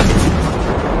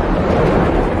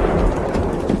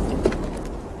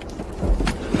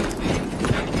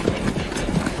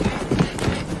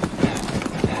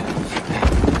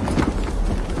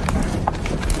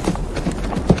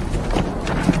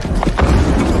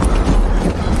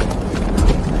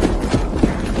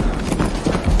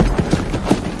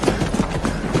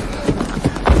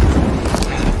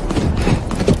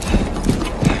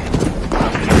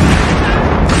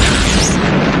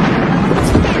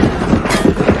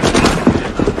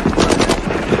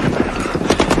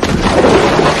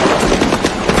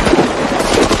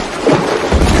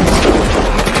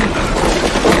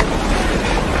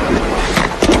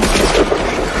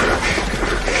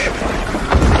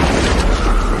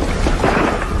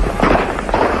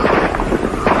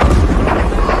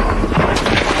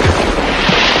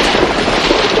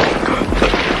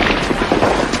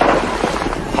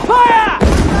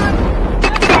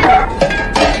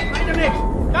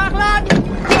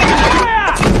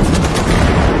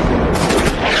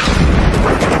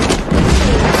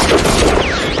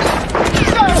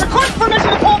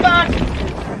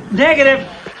 Negative.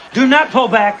 Do not pull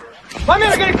back. My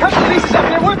men are getting cut to pieces up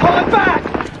here. We're pulling back.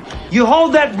 You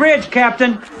hold that bridge,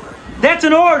 Captain. That's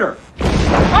an order.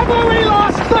 I've already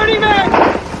lost 30 men.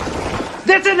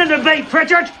 This isn't a debate,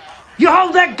 Pritchard. You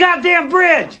hold that goddamn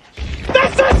bridge.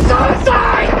 This is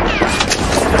suicide!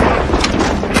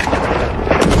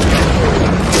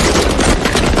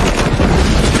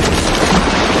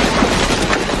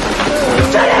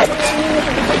 Lieutenant!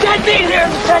 I can't be here,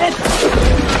 Lieutenant!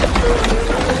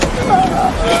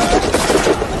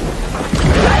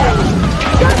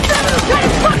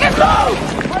 Lieutenant, fucking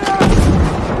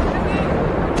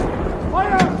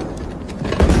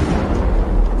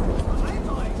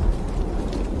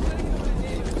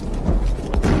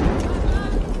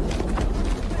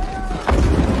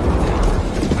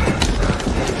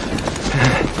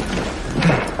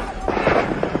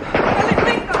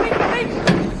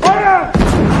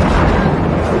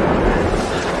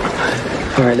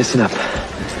right, listen up.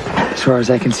 As far as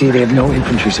I can see, they have no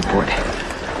infantry support.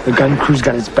 The gun crew's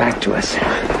got its back to us.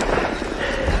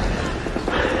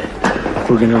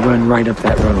 We're gonna run right up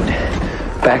that road.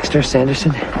 Baxter,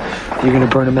 Sanderson, you're gonna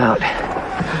burn them out.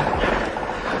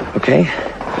 Okay?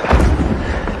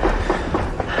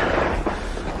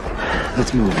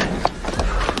 Let's move.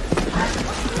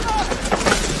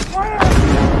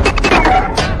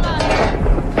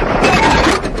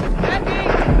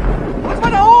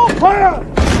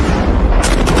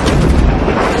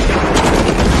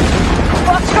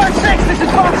 Boxcar 6, this is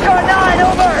Boxcar 9,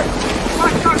 over!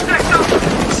 Boxcar 6, over!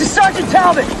 This is Sergeant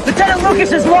Talbot! Lieutenant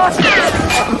Lucas is lost!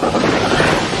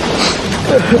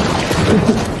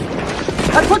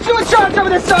 I put you in charge over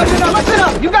this, Sergeant! Now listen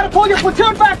up! You gotta pull your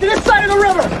platoon back to this side of the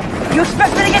river! You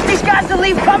expect me to get these guys to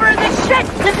leave cover in this shit?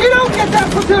 If you don't get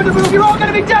that platoon to move, you're all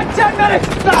gonna be dead in 10 minutes!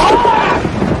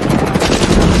 Now,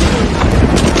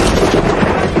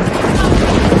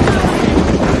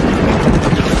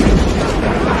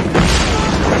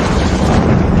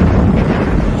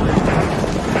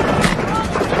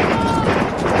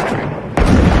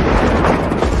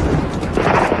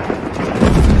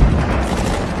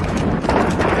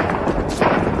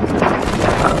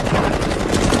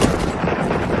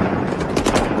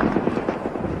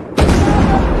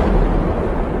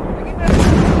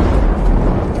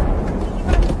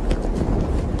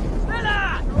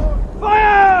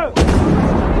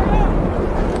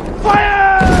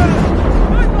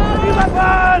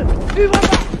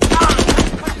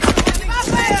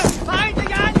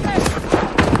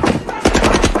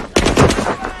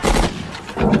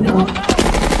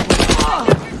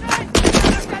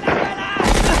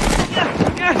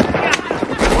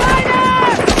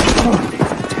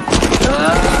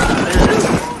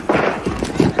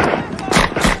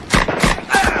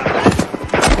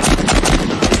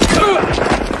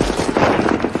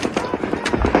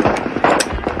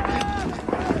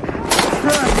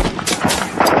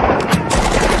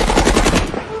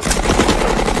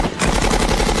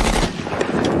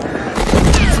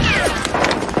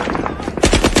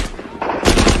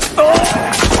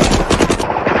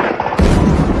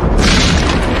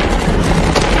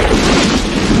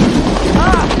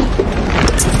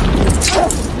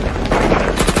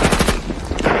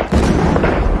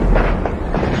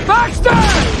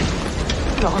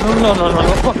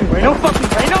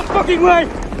 way!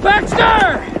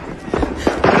 Baxter!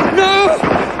 No!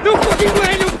 No fucking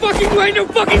way! No fucking way! No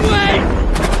fucking way!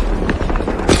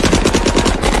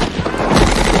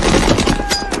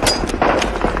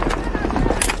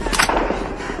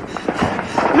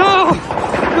 No!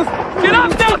 No! Get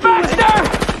up there,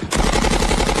 Baxter!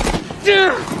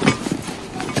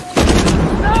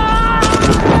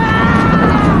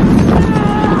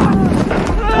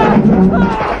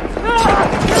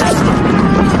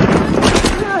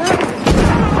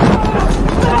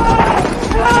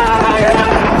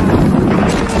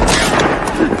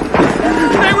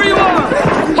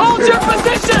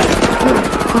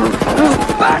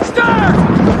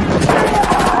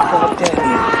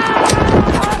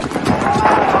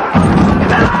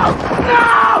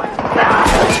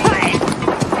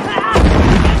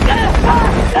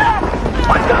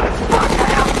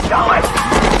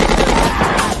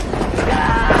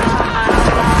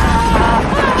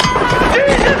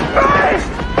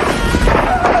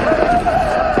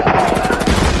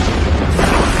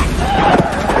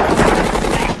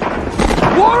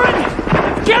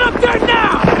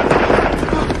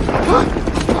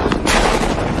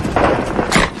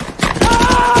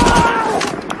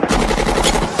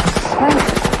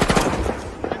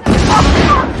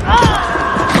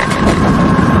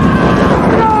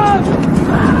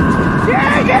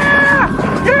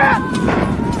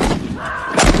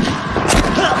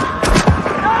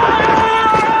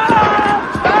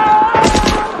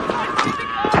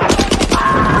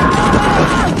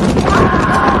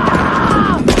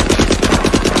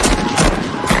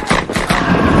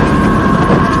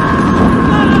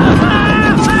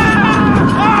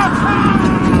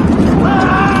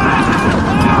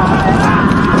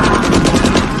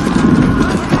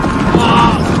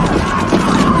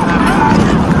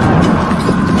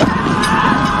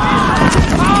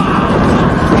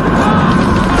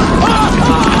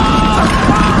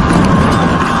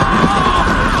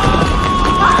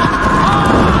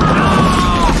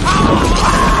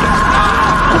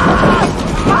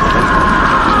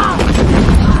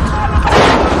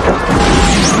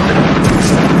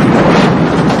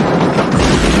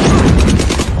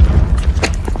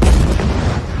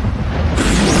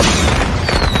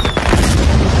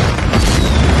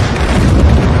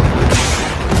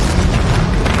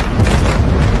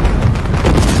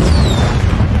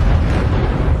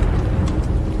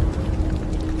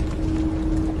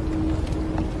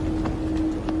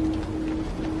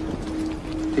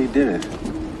 He did it.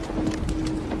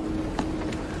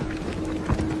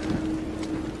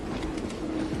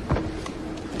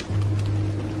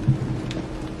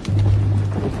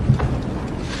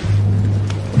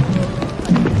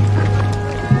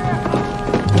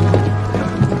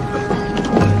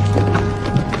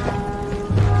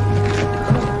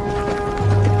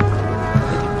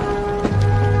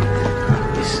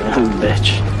 Son of a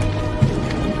bitch.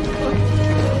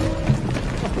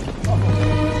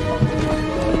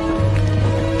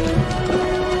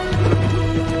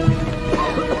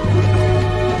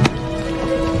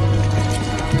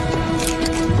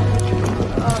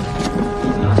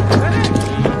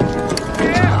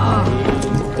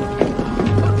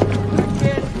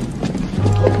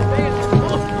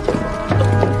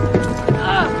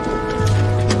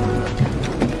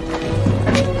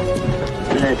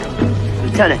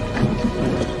 Lieutenant.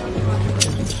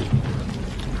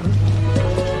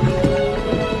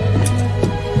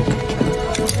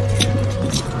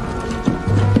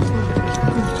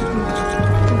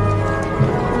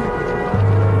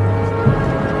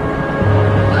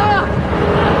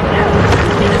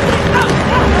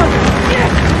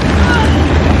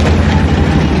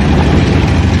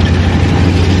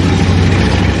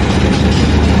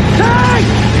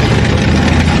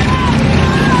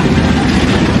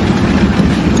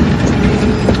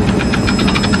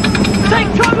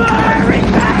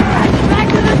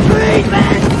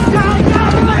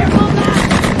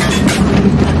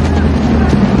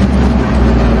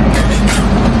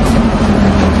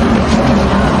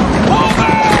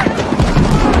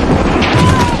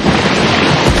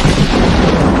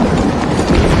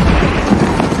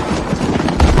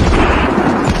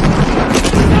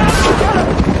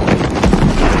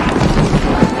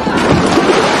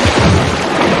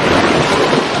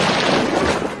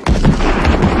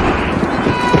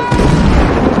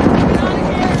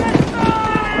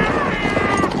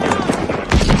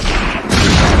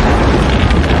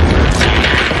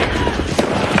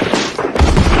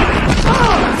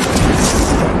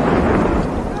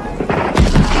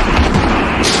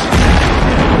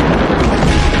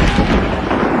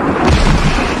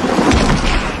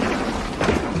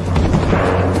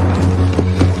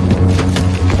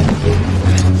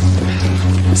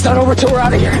 It's not over till we're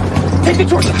out of here. Take the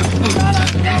torch out.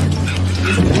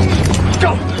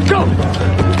 Go! Go!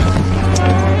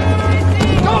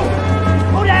 Go!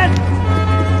 Go, Dad!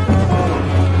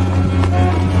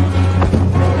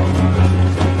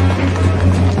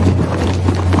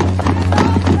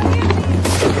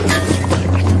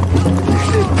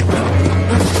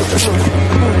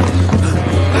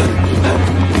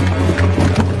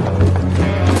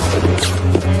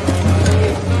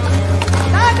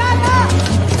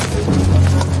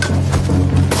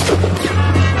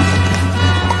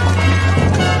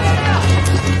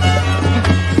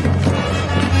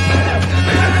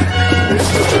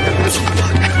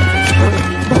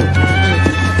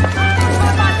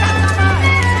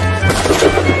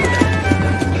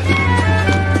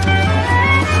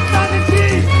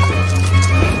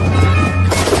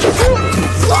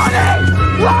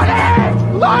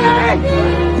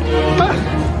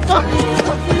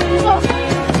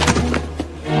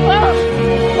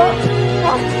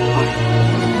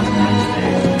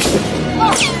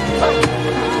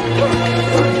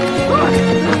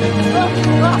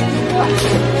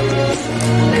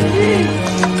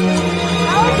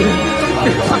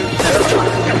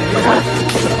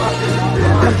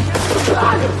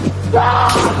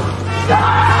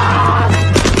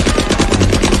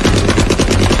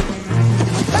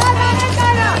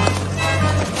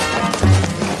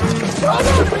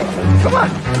 Come on!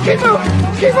 Keep moving!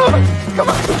 Keep moving! Come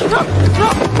on! No! No!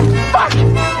 Fuck!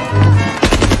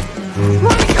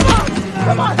 Ronnie, come on!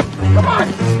 Come on! Come on!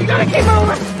 You gotta keep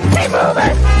moving! Keep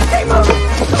moving! Keep moving!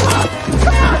 Come on!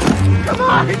 Come on! Come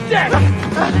on! He's dead!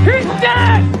 He's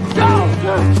dead! Go!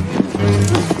 Go!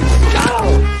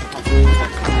 Go!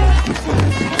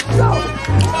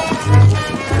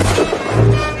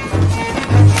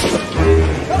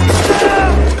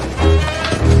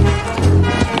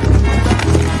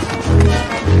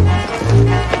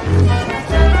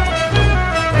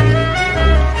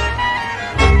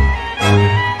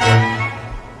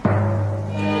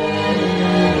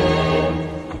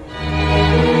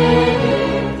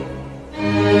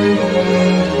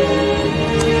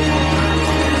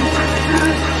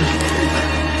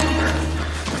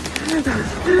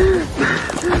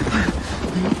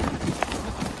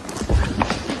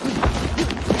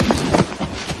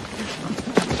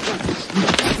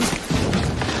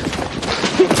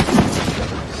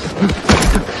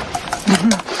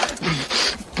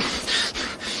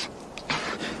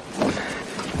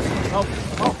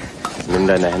 Nimm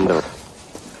deine Hände.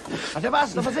 Warte,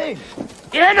 was? Noch mal sehen.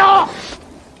 Geh noch!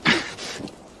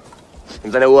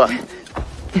 Nimm seine Uhr.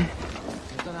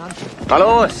 Na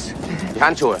los! Die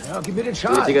Handschuhe. Ja, gib mir den Und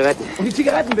Schal. die Zigaretten. Und die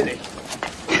Zigaretten will ich.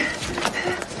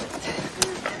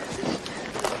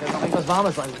 Da noch irgendwas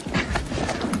Warmes an.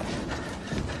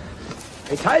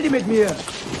 Hey, teil die mit mir.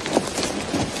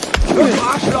 Los, du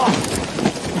Arschloch!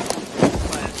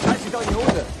 Scheiß dich doch in die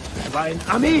Hose. Er war ein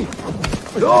Ami.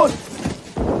 Los!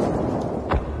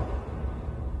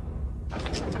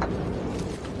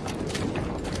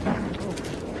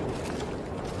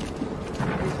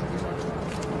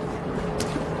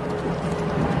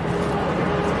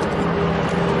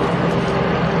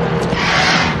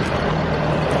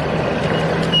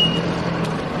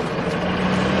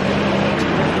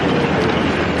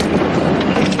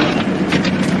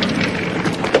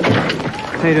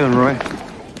 How you doing, Roy?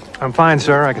 I'm fine,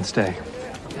 sir. I can stay.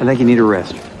 I think you need a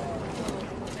rest.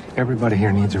 Everybody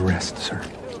here needs a rest, sir.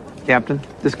 Captain,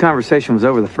 this conversation was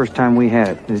over the first time we had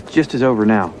it, and it's just as over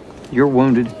now. You're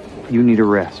wounded. You need a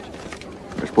rest.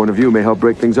 This point of view may help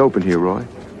break things open here, Roy.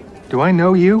 Do I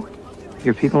know you?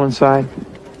 Your people inside?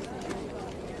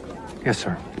 Yes,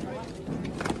 sir.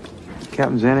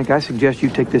 Captain Zanuck, I suggest you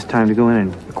take this time to go in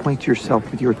and acquaint yourself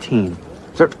with your team.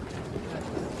 Sir.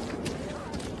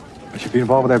 I should be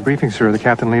involved with that briefing, sir. The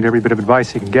captain will need every bit of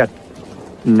advice he can get.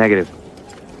 Negative.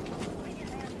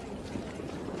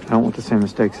 I don't want the same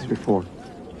mistakes as before.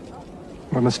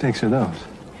 What mistakes are those?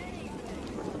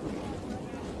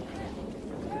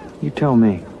 You tell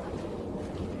me.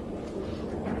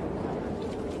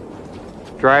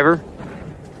 Driver,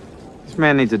 this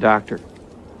man needs a doctor.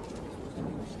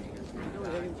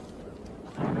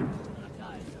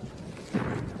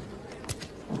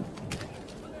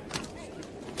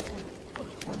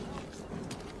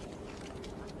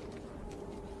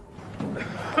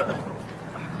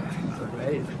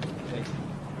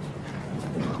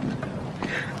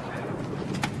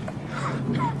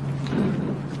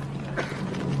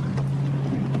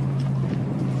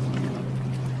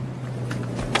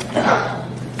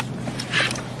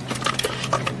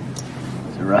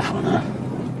 It's a rough one, huh?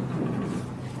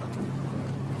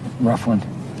 Rough one.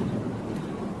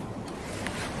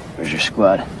 Where's your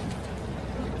squad?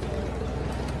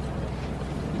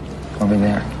 Over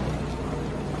there.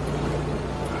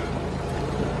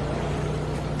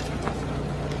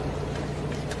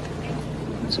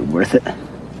 Is it worth it?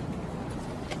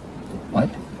 What?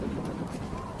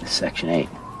 Section 8.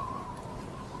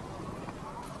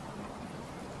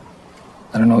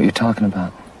 I don't know what you're talking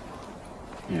about.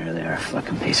 You really are a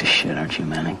fucking piece of shit, aren't you,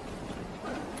 Manning?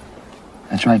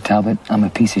 That's right, Talbot. I'm a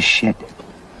piece of shit.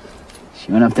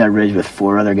 She went up that ridge with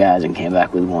 4 other guys and came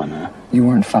back with 1, huh? You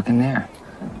weren't fucking there.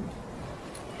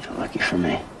 You're lucky for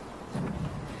me.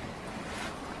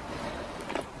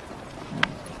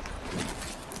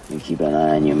 You keep an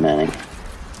eye on you, Manning.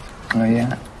 Oh,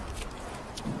 yeah?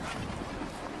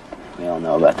 We all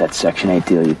know about that Section 8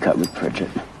 deal you cut with Pritchett.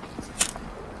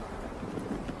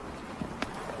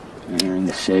 Anything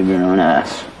to save your own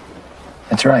ass.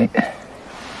 That's right.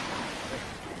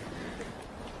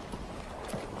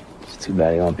 It's too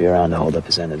bad he won't be around to hold up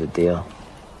his end of the deal.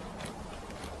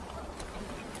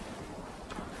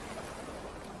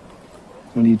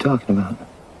 What are you talking about?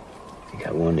 He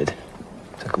got wounded.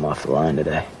 Took him off the line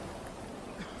today.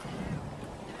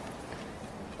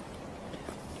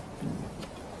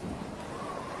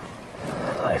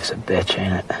 Life's a bitch,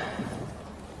 ain't it?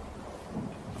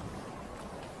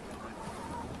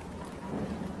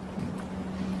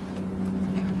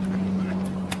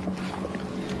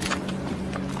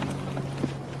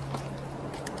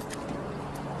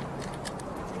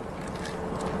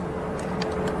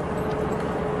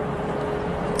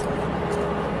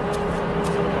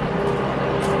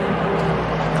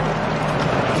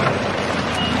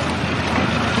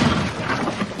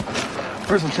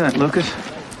 Where's Lieutenant Lucas?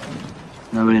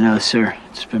 Nobody knows, sir.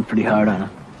 It's been pretty hard on him.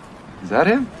 Is that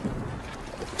him?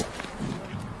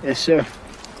 Yes, sir.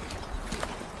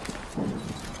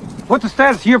 What's the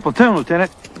status of your platoon,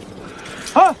 Lieutenant?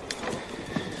 Huh?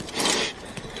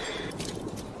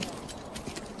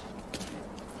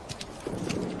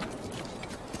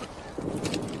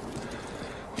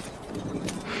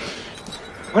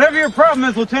 Whatever your problem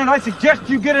is, Lieutenant, I suggest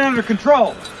you get it under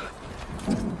control.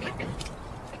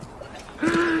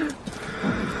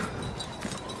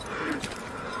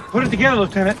 Put it together,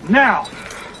 Lieutenant, now!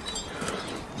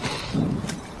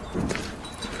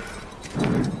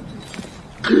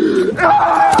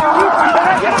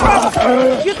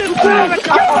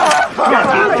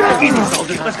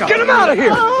 Get him out of here!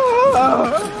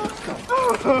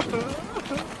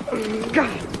 God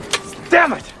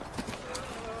damn it!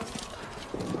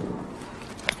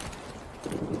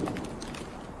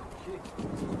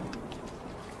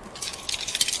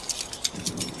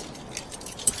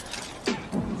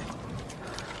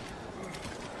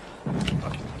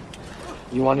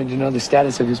 You wanted to know the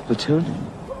status of his platoon?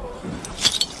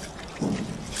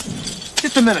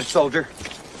 Just a minute, soldier.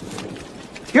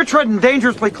 You're treading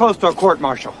dangerously close to a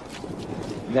court-martial.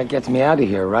 That gets me out of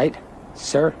here, right,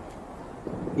 sir?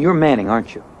 You're Manning,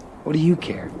 aren't you? What do you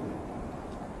care?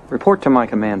 Report to my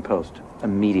command post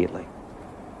immediately.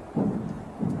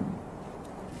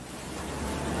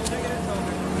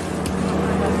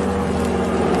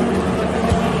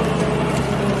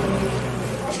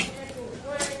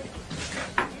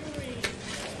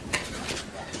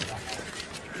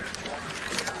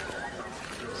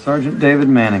 Sergeant David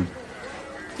Manning.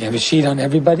 You have a sheet on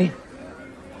everybody?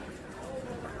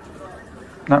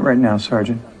 Not right now,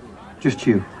 Sergeant. Just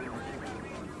you.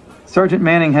 Sergeant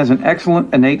Manning has an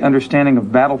excellent innate understanding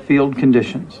of battlefield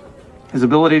conditions. His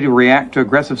ability to react to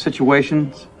aggressive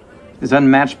situations is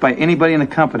unmatched by anybody in the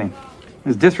company.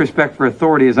 His disrespect for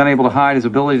authority is unable to hide his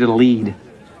ability to lead.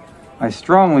 I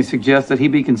strongly suggest that he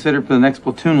be considered for the next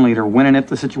platoon leader when and if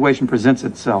the situation presents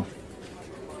itself.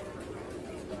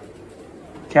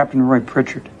 Captain Roy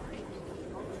Pritchard.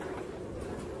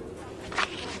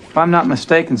 If I'm not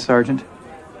mistaken, Sergeant,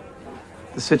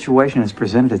 the situation has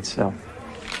presented itself.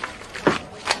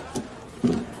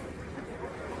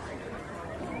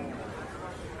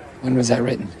 When was that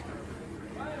written?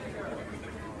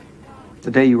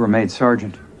 The day you were made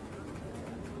sergeant.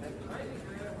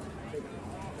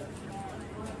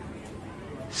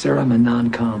 Sir, I'm a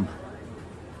non-com.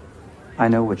 I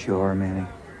know what you are, Manning.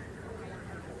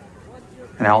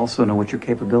 And I also know what your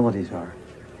capabilities are.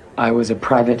 I was a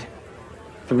private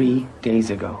 3 days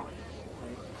ago.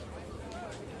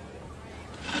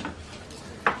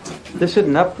 This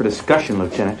isn't up for discussion,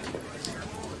 Lieutenant.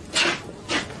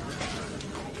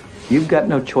 You've got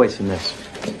no choice in this.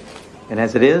 And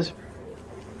as it is,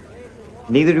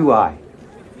 neither do I.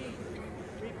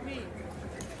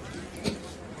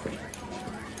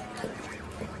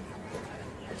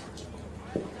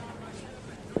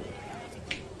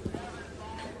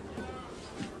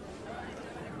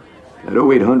 At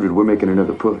 0800, we're making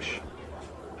another push.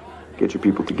 Get your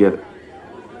people together.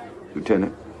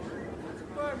 Lieutenant.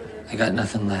 I got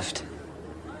nothing left.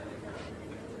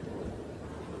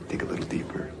 Dig a little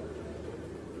deeper.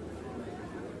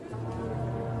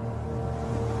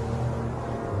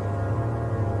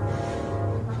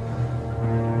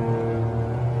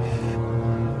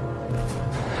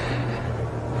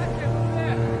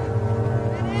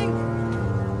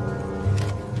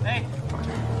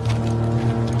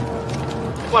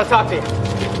 I want to talk to you.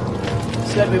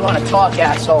 Said we want to talk,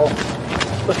 asshole.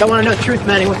 Look, I want to know the truth,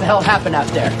 Manning. What the hell happened out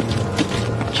there?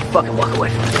 Don't you fucking walk away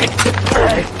from me.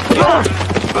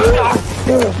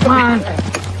 Come on.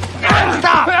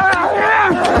 Stop!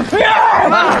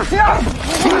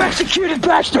 You executed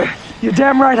Baxter. You're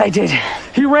damn right I did.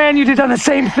 He ran, you'd have done the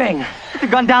same thing. Put the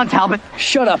gun down, Talbot.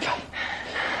 Shut up.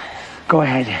 Go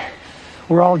ahead.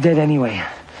 We're all dead anyway.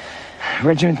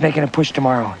 Regiment's making a push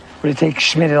tomorrow. We're to take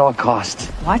Schmidt at all costs.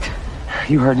 What?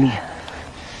 You heard me.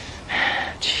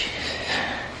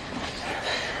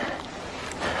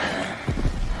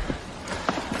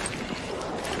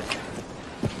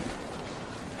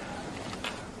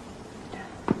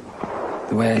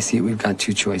 The way I see it, we've got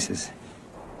two choices.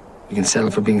 We can settle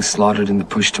for being slaughtered in the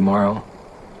push tomorrow,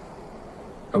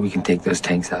 or we can take those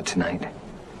tanks out tonight.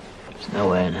 There's no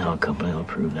way in hell a company will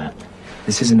approve that.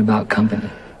 This isn't about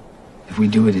company. If we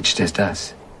do it, it's just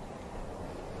us.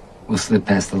 We'll slip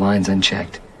past the lines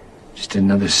unchecked. Just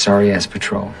another sorry-ass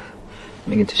patrol. Let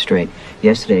me get this straight.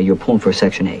 Yesterday, you were pulling for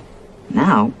Section 8.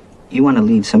 Now, you want to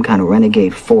lead some kind of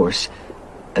renegade force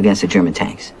against the German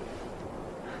tanks.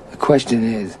 The question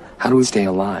is, how do we stay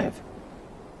alive?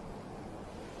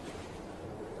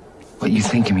 What you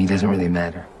think of me doesn't really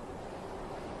matter.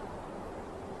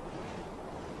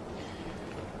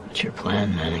 What's your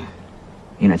plan, Manning?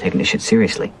 You're not taking this shit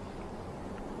seriously.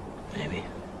 Maybe.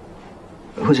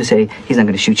 But who's to say he's not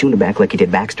going to shoot you in the back like he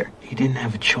did Baxter? He didn't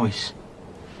have a choice.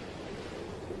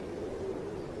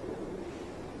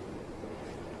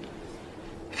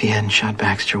 If he hadn't shot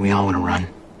Baxter, we all would have run.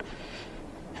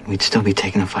 And we'd still be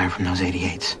taking the fire from those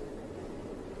 88s.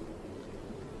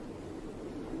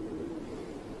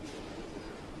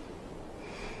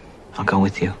 I'll go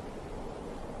with you.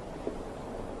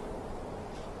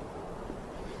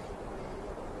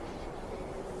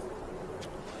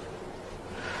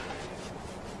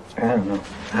 I don't know.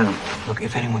 Look,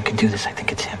 if anyone can do this, I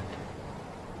think it's him.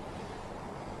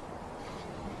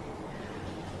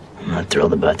 I'm not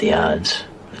thrilled about the odds.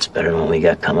 It's better than what we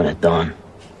got coming at dawn.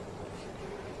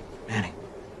 Manning.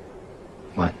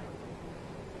 What?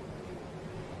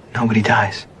 Nobody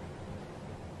dies.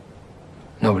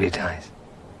 Nobody dies.